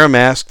you're going to wear a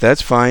mask,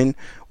 that's fine.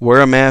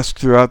 Wear a mask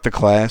throughout the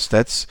class.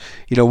 That's,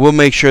 we'll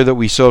make sure that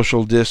we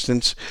social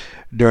distance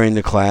during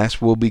the class.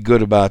 We'll be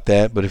good about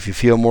that. But if you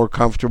feel more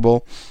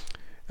comfortable,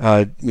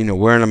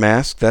 wearing a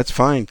mask, that's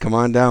fine. Come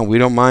on down. We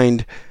don't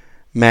mind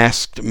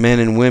masked men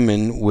and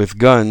women with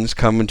guns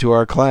coming to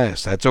our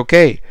class. That's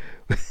okay.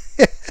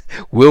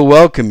 We'll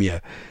welcome you.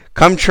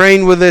 Come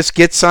train with us.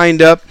 Get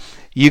signed up.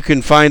 You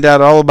can find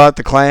out all about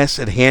the class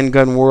at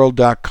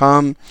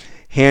handgunworld.com.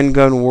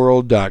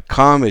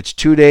 handgunworld.com. It's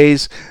 2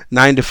 days,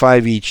 9 to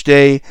 5 each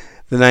day,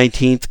 the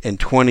 19th and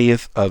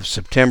 20th of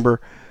September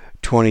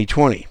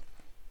 2020.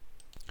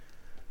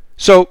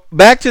 So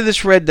back to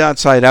this red dot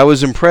sight. I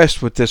was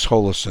impressed with this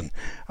Holosun.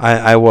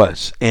 I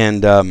was.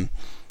 And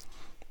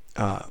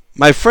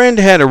my friend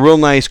had a real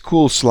nice,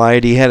 cool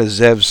slide. He had a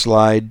Zev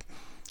slide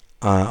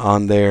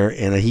on there,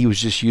 and he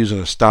was just using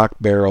a stock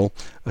barrel,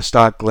 a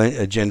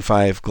Gen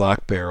 5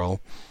 Glock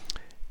barrel.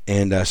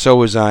 And so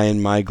was I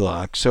in my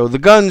Glock. So the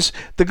guns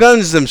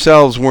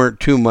themselves weren't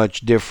too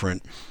much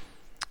different.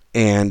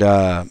 And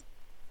I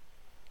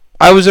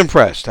was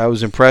impressed. I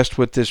was impressed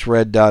with this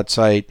red dot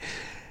sight.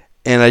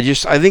 And I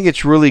think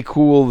it's really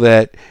cool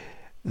that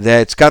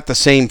it's got the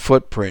same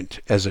footprint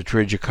as a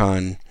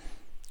Trijicon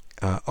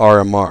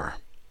RMR.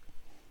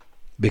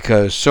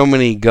 Because so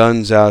many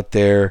guns out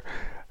there,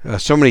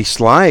 so many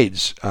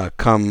slides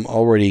come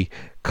already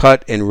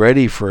cut and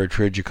ready for a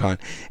Trijicon.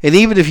 And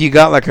even if you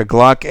got like a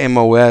Glock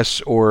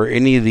MOS or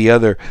any of the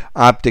other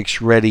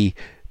optics ready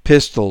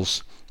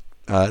pistols,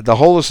 the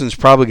Holosun's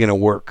probably going to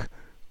work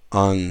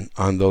on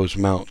those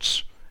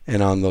mounts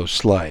and on those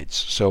slides.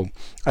 So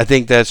I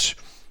think that's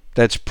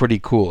pretty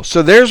cool.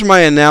 So there's my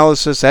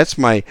analysis. That's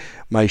my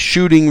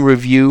shooting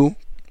review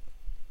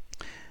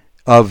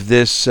of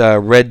this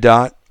red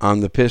dot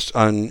on the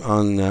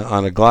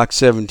on a Glock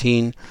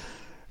 17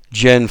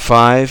 Gen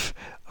 5.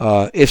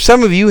 If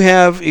some of you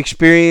have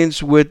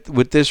experience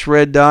with this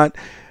red dot,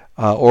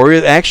 or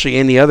actually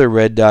any other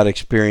red dot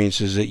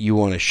experiences that you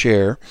want to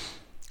share,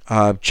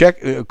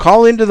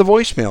 call into the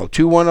voicemail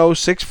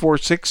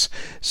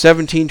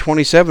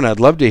 210-646-1727. I'd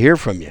love to hear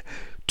from you.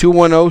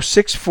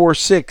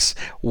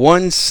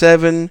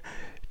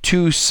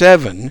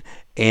 210-646-1727,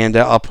 and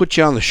I'll put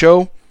you on the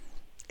show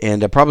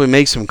and probably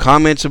make some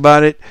comments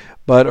about it.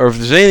 Or if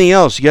there's anything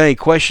else, you got any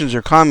questions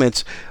or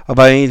comments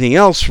about anything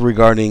else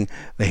regarding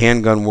the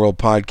Handgun World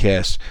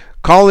podcast,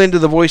 call into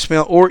the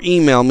voicemail or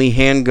email me,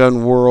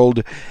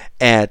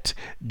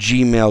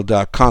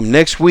 handgunworld@gmail.com.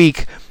 Next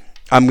week,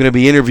 I'm going to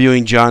be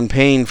interviewing John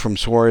Payne from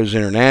Suarez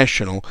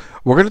International.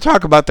 We're going to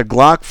talk about the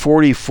Glock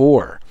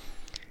 44.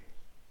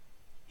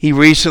 He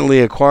recently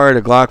acquired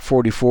a Glock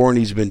 44, and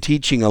he's been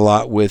teaching a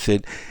lot with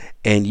it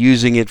and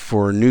using it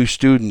for new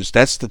students.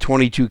 That's the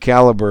 22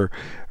 caliber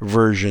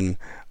version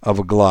of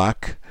a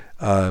Glock,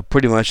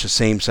 pretty much the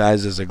same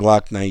size as a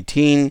Glock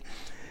 19,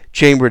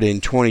 chambered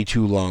in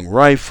 22 long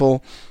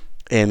rifle,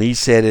 and he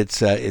said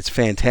it's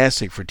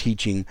fantastic for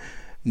teaching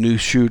new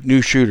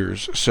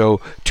shooters. So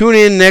tune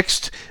in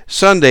next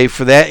Sunday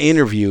for that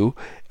interview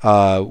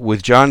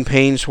with John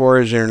Payne,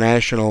 Suarez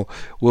International.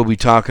 We'll be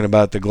talking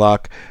about the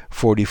Glock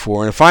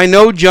 44, and if I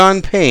know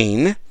John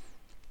Payne,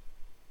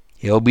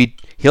 he'll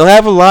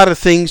have a lot of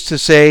things to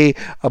say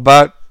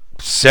about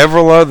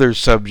several other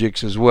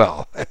subjects as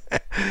well.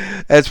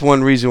 That's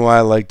one reason why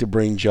I like to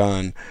bring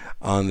John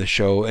on the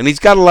show. And he's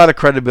got a lot of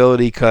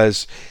credibility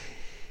because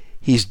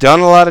he's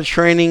done a lot of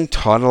training,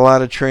 taught a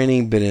lot of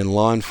training, been in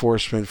law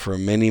enforcement for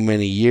many,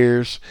 many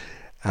years.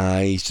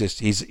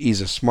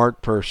 He's a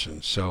smart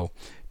person. So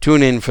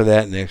tune in for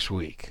that next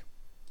week.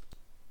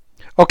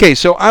 Okay,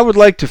 so I would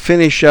like to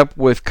finish up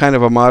with kind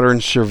of a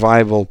modern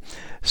survival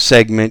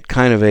segment,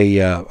 kind of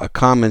a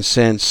common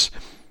sense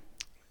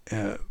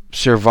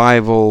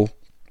survival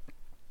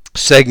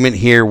segment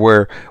here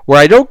where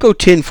I don't go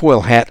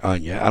tinfoil hat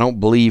on you. I don't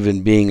believe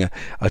in being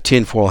a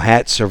tinfoil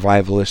hat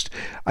survivalist.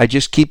 I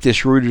just keep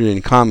this rooted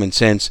in common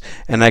sense,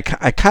 and I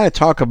kind of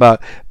talk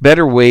about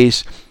better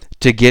ways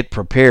to get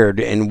prepared.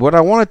 And what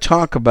I want to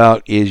talk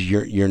about is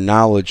your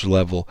knowledge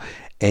level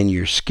and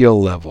your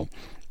skill level.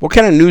 What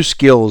kind of new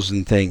skills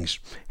and things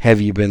have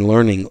you been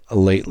learning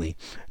lately?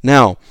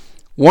 Now,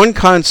 one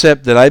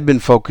concept that I've been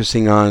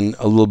focusing on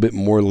a little bit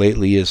more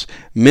lately is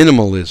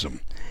minimalism,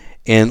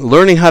 and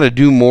learning how to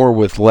do more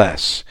with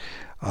less,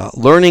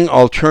 learning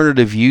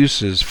alternative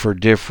uses for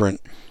different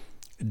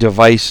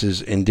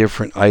devices and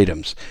different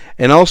items,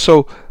 and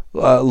also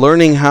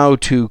learning how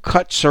to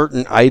cut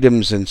certain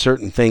items and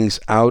certain things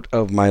out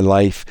of my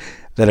life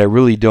that I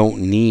really don't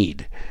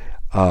need.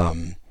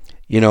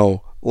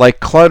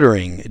 Like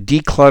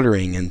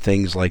decluttering and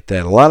things like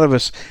that. A lot of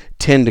us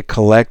tend to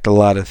collect a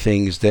lot of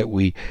things that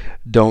we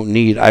don't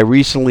need. I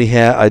recently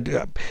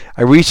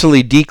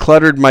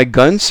decluttered my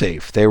gun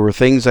safe. There were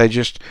things I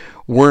just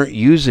weren't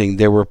using.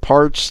 There were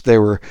parts,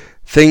 there were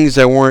things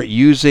I weren't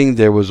using.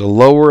 There was a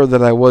lower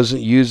that I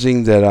wasn't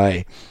using that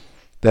I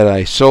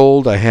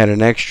sold. I had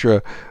an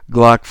extra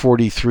Glock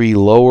 43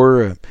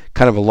 lower,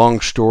 kind of a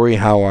long story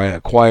how I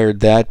acquired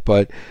that,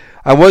 but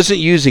I wasn't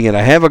using it.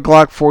 I have a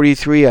Glock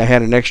 43. I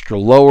had an extra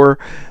lower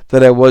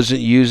that I wasn't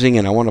using,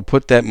 and I want to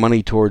put that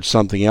money towards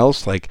something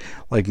else, like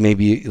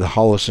maybe the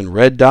Holosun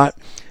Red Dot.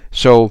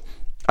 So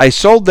I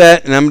sold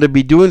that, and I'm going to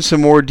be doing some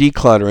more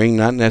decluttering,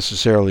 not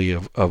necessarily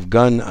of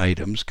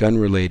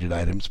gun-related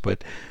items,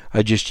 but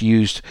I just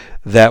used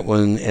that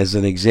one as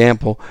an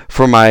example.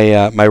 For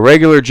my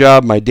regular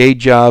job, my day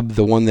job,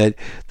 the one that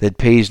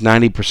pays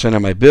 90%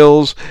 of my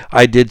bills,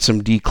 I did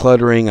some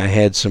decluttering. I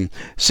had some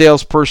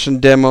salesperson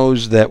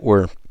demos that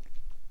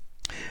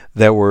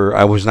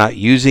I was not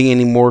using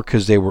anymore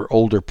because they were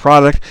older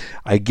product.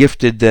 I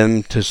gifted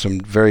them to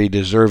some very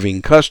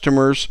deserving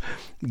customers,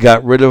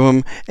 got rid of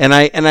them, and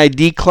I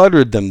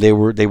decluttered them. They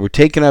were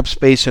taking up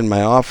space in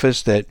my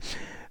office that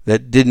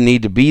didn't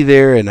need to be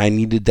there, and I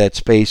needed that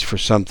space for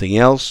something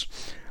else.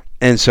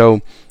 And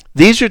so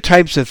these are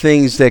types of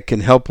things that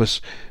can help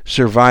us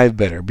survive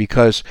better,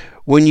 because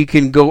when you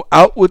can go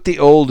out with the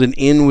old and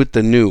in with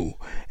the new,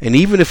 and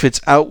even if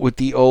it's out with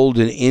the old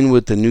and in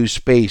with the new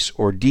space,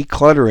 or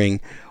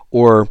decluttering,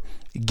 or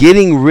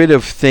getting rid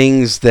of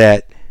things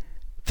that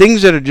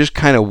are just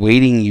kind of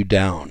weighting you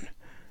down,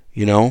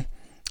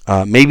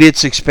 maybe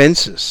it's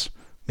expenses.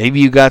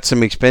 Maybe you got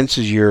some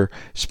expenses, you're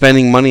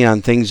spending money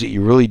on things that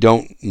you really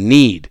don't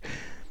need.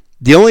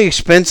 The only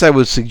expense I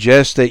would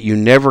suggest that you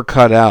never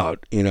cut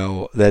out,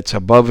 that's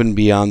above and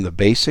beyond the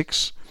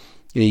basics.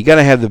 You got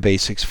to have the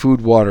basics: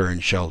 food, water,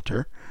 and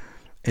shelter,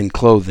 and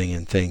clothing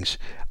and things.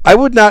 I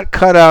would not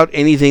cut out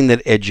anything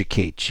that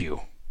educates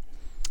you.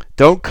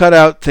 Don't cut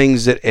out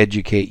things that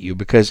educate you,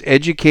 because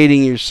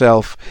educating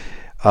yourself,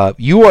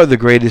 you are the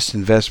greatest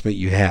investment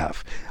you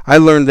have. I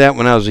learned that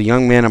when I was a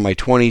young man in my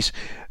 20s,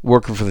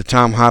 working for the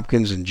Tom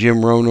Hopkins and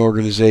Jim Rohn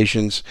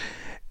organizations.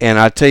 And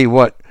I tell you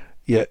what,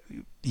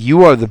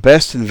 you are the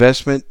best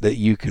investment that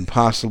you can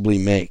possibly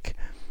make.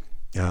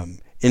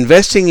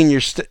 Investing in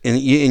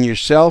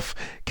yourself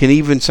can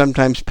even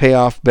sometimes pay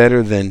off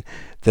better than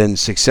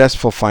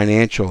successful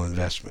financial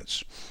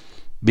investments,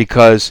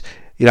 because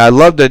I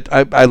love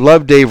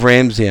Dave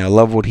Ramsey. I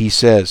love what he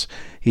says.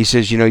 He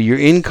says, your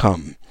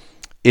income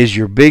is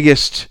your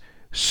biggest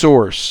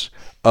source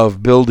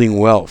of building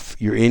wealth.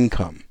 Your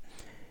income.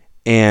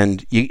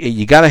 And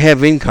you got to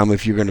have income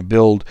if you're going to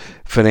build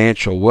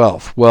financial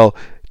wealth. Well,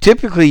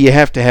 typically you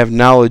have to have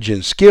knowledge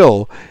and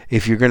skill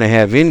if you're going to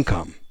have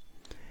income.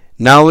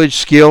 Knowledge,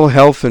 skill,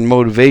 health, and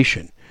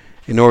motivation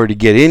in order to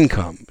get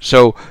income.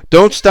 So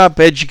don't stop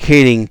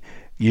educating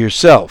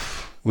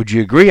yourself. Would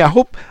you agree? I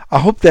hope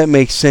that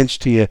makes sense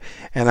to you,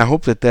 and I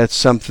hope that that's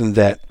something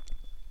that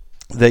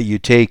you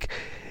take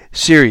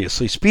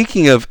seriously.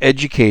 Speaking of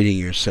educating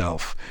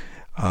yourself,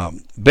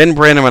 Ben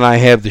Branham and I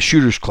have the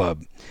Shooters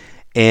Club.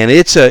 And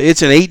it's an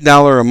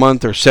 $8 a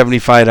month or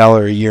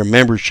 $75 a year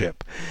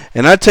membership.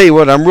 And I tell you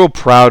what, I'm real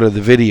proud of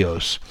the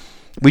videos.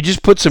 We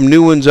just put some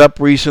new ones up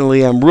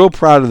recently. I'm real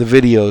proud of the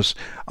videos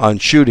on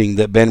shooting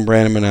that Ben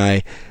Branham and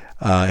I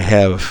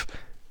have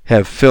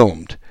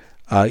filmed.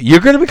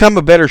 You're going to become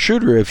a better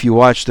shooter if you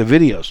watch the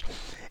videos.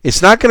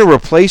 It's not going to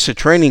replace a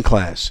training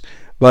class,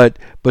 but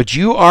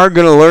you are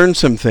going to learn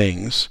some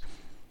things,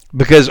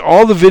 because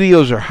all the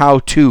videos are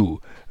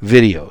how-to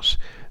videos.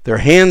 They're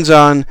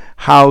hands-on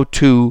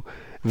how-to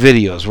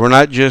videos. We're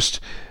not just,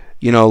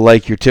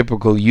 like your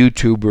typical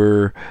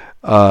YouTuber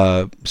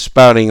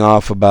spouting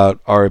off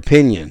about our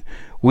opinion.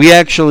 We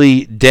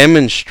actually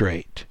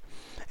demonstrate.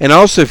 And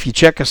also, if you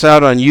check us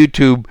out on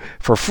YouTube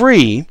for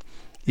free,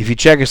 if you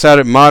check us out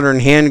at Modern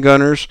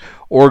Handgunners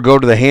or go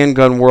to the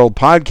Handgun World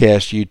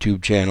Podcast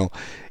YouTube channel,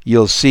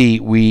 you'll see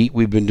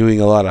we've been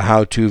doing a lot of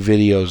how-to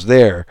videos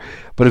there.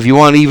 But if you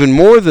want even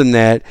more than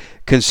that,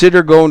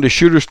 consider going to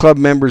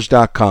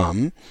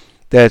shootersclubmembers.com.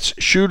 That's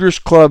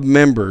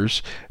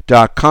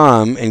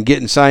shootersclubmembers.com and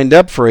getting signed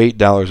up for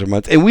 $8 a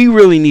month. And we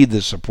really need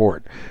the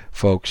support,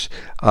 folks.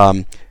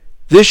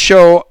 This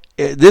show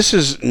this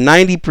is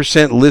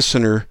 90%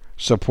 listener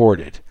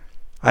supported.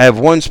 I have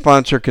one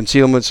sponsor,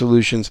 Concealment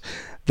Solutions.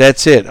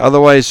 That's it.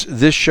 Otherwise,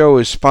 this show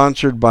is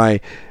sponsored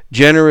by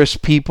generous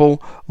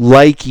people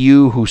like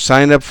you who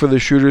sign up for the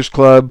Shooters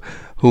Club,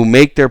 who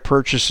make their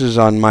purchases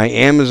on my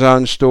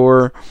Amazon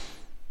store,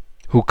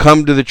 who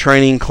come to the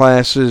training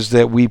classes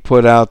that we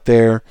put out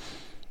there,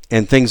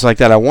 and things like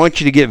that. I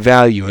want you to get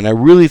value, and I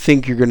really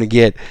think you're going to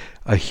get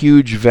a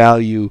huge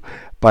value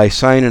by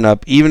signing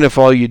up, even if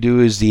all you do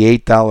is the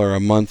 $8 a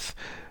month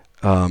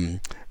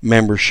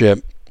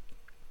membership.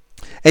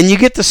 And you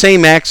get the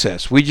same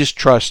access. We just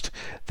trust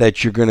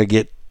that you're going to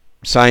get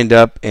signed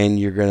up and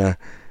you're going to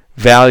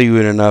value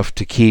it enough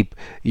to keep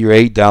your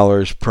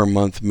 $8 per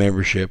month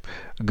membership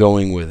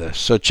going with us.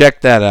 So check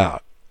that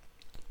out.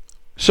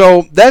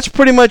 So that's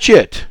pretty much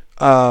it.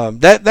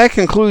 That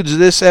concludes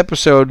this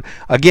episode.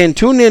 Again,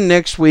 tune in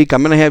next week.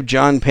 I'm going to have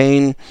John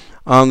Payne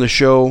on the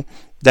show.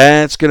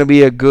 That's going to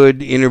be a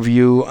good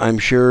interview, I'm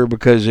sure,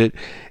 because it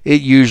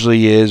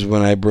usually is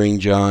when I bring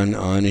John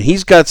on. And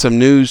he's got some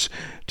news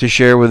to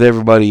share with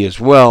everybody as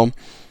well.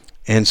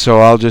 And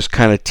so I'll just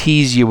kind of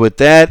tease you with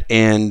that,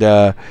 and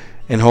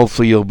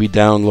hopefully you'll be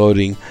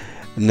downloading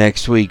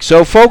next week.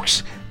 So,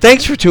 folks,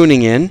 thanks for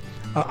tuning in.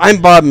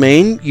 I'm Bob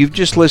Mayne. You've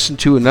just listened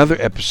to another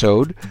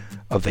episode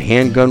of the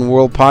Handgun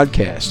World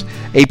Podcast,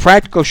 a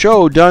practical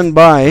show done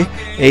by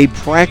a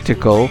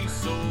practical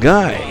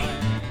guy.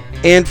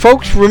 And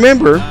folks,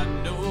 remember,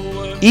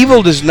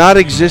 evil does not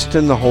exist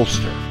in the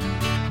holster.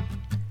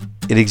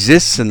 It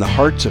exists in the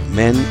hearts of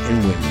men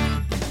and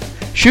women.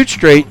 Shoot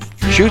straight,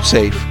 shoot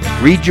safe,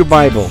 read your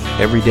Bible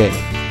every day,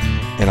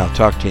 and I'll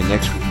talk to you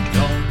next week.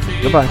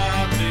 Goodbye.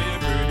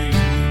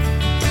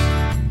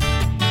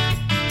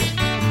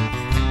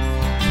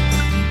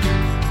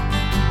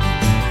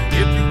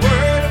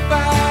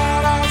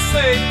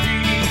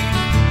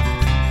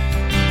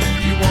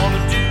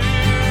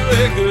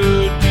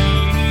 Good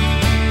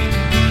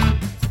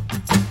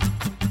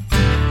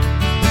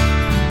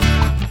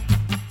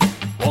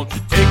won't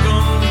you take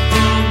them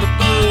from the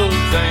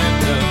bugs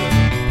and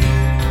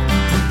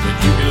but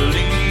you can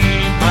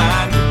leave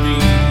mine with me.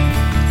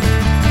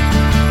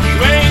 You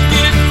ain't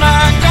getting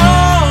my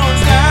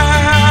guns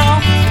now.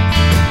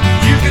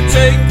 You can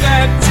take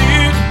that to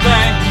the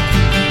bank.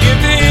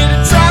 Give it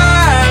a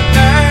try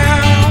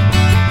now.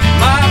 It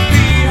might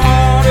be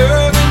harder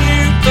than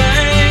you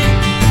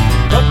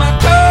think, but my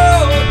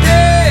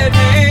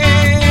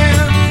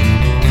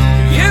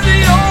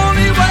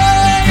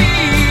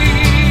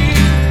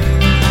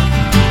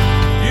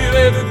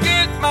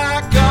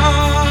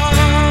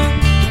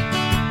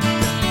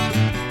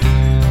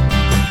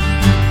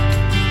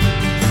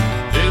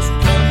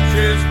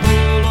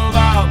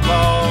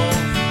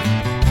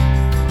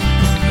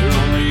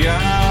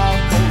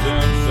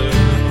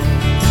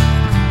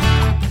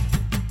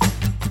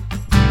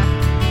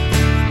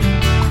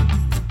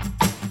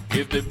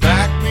if they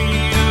back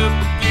me up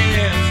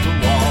against the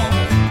wall,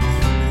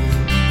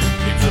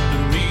 it's up to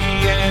me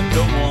and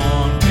no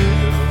one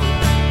else.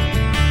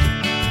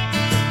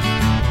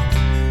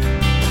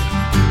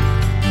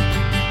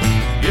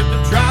 If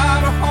they try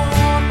to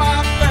harm my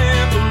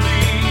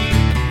family,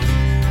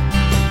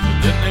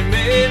 then they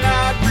may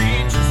not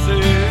reach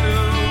yourself.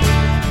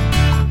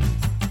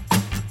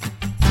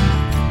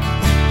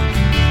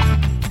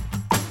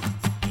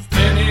 There's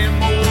many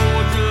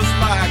more just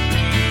like me.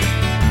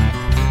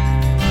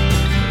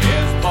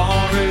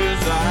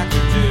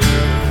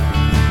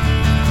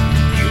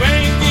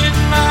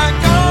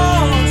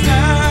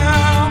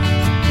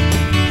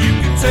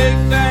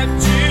 Take that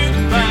to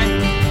the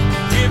bank,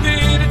 give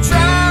it a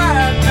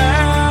try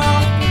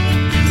now.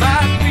 It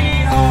might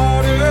be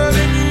harder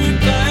than you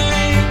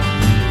think,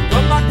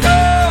 but my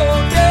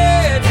cold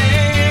dead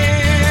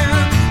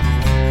hands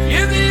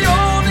is the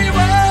only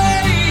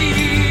way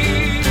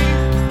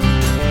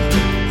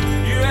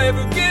you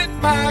ever get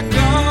my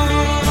gun.